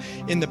have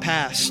in the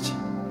past.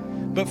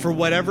 But for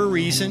whatever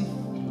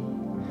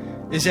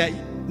reason, is that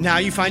now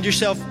you find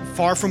yourself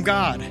far from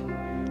God.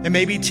 And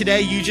maybe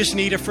today you just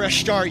need a fresh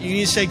start. You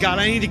need to say, God,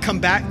 I need to come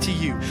back to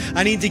you.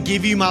 I need to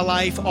give you my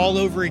life all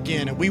over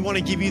again. And we want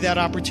to give you that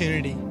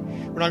opportunity.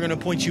 We're not going to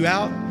point you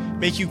out,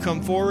 make you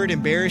come forward,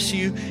 embarrass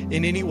you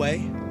in any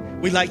way.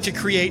 We'd like to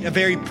create a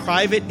very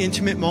private,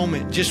 intimate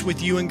moment just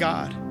with you and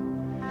God.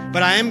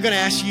 But I am going to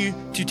ask you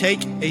to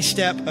take a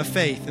step of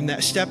faith. And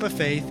that step of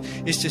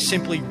faith is to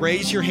simply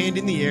raise your hand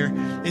in the air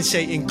and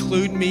say,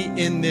 include me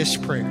in this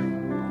prayer.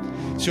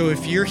 So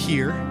if you're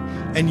here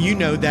and you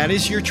know that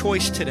is your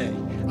choice today,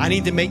 I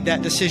need to make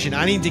that decision.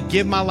 I need to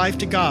give my life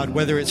to God,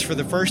 whether it's for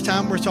the first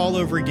time or it's all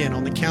over again.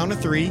 On the count of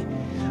 3,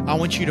 I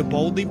want you to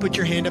boldly put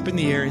your hand up in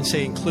the air and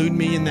say, include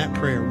me in that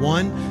prayer.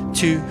 1,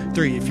 2,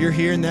 3. If you're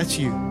here and that's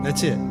you,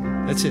 that's it.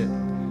 That's it.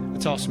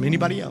 That's awesome.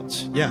 Anybody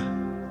else? Yeah,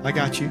 I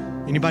got you.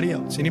 Anybody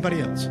else? Anybody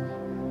else?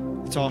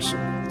 It's awesome.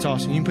 It's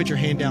awesome. You can put your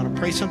hand down and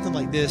pray something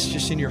like this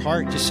just in your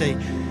heart. Just say,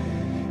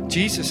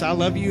 Jesus, I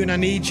love you and I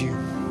need you.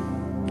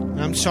 And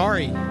I'm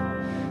sorry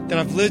that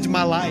I've lived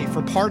my life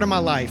or part of my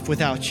life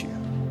without you.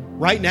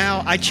 Right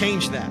now, I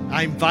change that.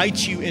 I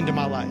invite you into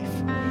my life.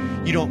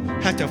 You don't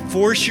have to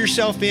force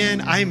yourself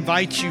in. I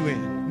invite you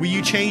in. Will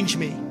you change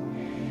me?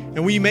 And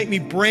will you make me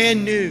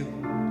brand new?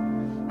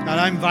 God,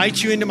 I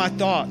invite you into my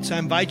thoughts. I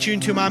invite you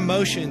into my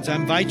emotions. I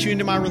invite you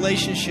into my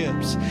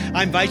relationships.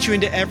 I invite you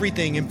into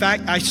everything. In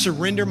fact, I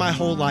surrender my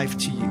whole life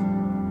to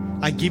you.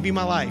 I give you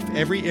my life,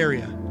 every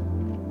area.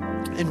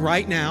 And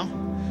right now,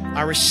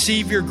 I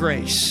receive your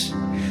grace.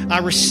 I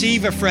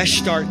receive a fresh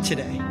start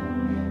today.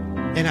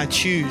 And I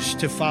choose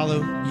to follow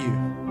you.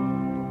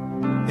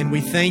 And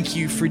we thank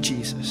you for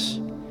Jesus.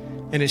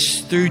 And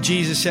it's through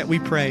Jesus that we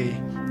pray.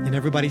 And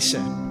everybody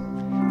said,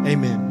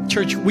 amen.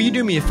 Church, will you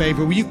do me a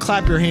favor? Will you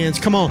clap your hands?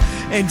 Come on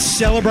and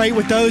celebrate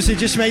with those that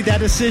just made that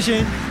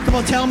decision. Come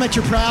on, tell them that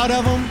you're proud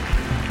of them.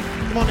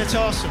 Come on, that's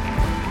awesome.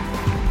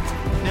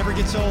 Never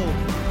gets old.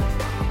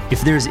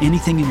 If there's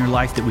anything in your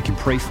life that we can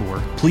pray for,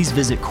 please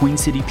visit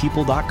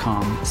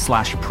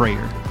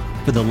queencitypeople.com/prayer.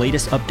 For the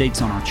latest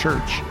updates on our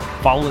church,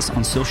 follow us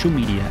on social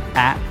media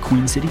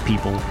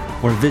 @QueenCityPeople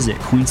or visit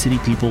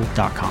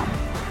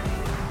queencitypeople.com.